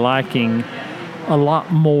tend to be liking a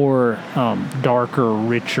lot more darker,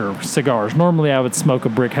 richer cigars. Normally, I would smoke a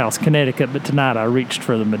Brickhouse Connecticut, but tonight I reached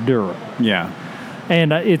for the Maduro. Yeah.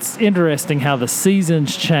 And it's interesting how the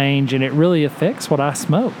seasons change, and it really affects what I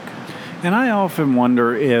smoke. And I often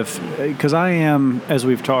wonder because I am, as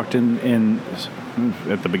we've talked in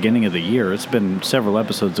at the beginning of the year, it's been several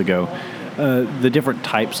episodes ago, the different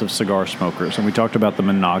types of cigar smokers. And we talked about the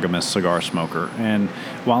monogamous cigar smoker. And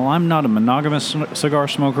while I'm not a monogamous cigar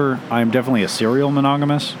smoker, I'm definitely a serial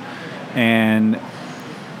monogamous. And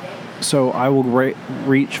so I will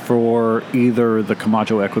reach for either the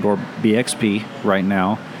Camacho Ecuador BXP right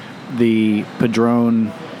now, the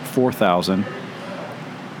Padron 4000,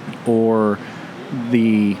 or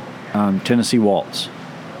the Tennessee Waltz.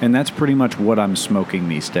 And that's pretty much what I'm smoking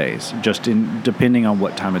these days, just depending on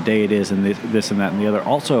what time of day it is and this and that and the other.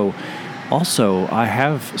 Also, I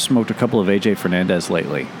have smoked a couple of AJ Fernandez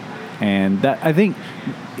lately. And that, I think,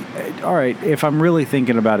 all right, if I'm really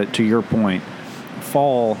thinking about it, to your point,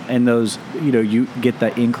 fall and those, you get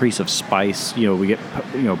that increase of spice. We get,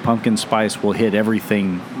 pumpkin spice will hit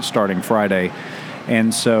everything starting Friday.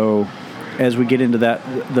 And so as we get into that,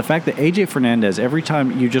 the fact that AJ Fernandez, every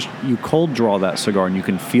time you cold draw that cigar and you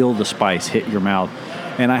can feel the spice hit your mouth,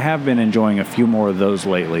 and I have been enjoying a few more of those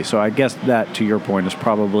lately. So I guess that, to your point, is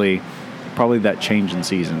probably that change in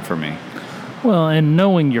season for me. Well, and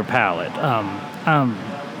knowing your palate, I'm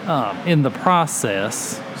in the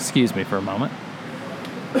process. Excuse me for a moment.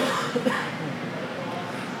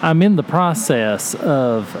 I'm in the process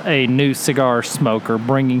of a new cigar smoker,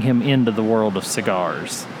 bringing him into the world of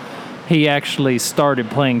cigars. He actually started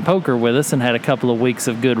playing poker with us and had a couple of weeks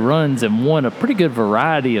of good runs and won a pretty good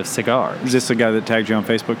variety of cigars. Is this the guy that tagged you on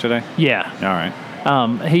Facebook today? Yeah.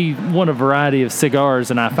 All right. He won a variety of cigars,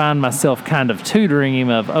 and I find myself kind of tutoring him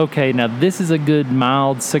of, okay, now this is a good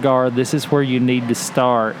mild cigar. This is where you need to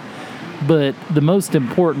start. But the most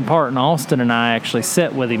important part, and Austin and I actually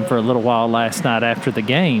sat with him for a little while last night after the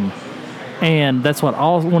game, and that's what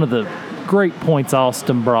one of the great points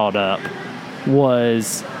Austin brought up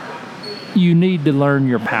was you need to learn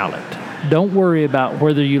your palate. Don't worry about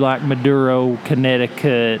whether you like Maduro,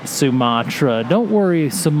 Connecticut, Sumatra. Don't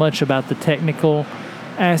worry so much about the technical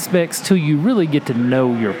aspects till you really get to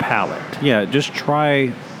know your palate. Yeah, just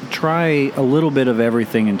try a little bit of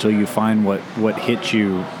everything until you find what hits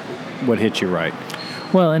you right.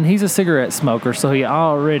 Well, and he's a cigarette smoker, so he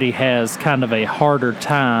already has kind of a harder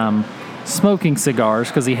time smoking cigars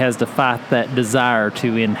because he has to fight that desire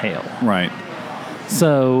to inhale. Right.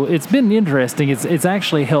 So it's been interesting. It's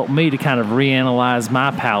actually helped me to kind of reanalyze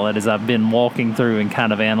my palate as I've been walking through and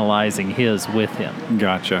kind of analyzing his with him.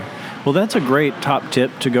 Gotcha. Well, that's a great top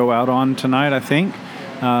tip to go out on tonight, I think.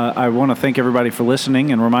 I want to thank everybody for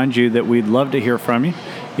listening and remind you that we'd love to hear from you.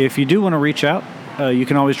 If you do want to reach out, you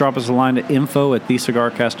can always drop us a line at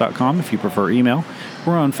info@thecigarcast.com if you prefer email.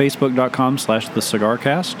 We're on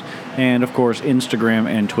facebook.com/thecigarcast, and of course Instagram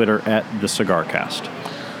and Twitter @thecigarcast.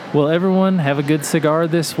 Well, everyone, have a good cigar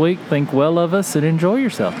this week. Think well of us and enjoy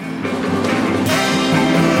yourself.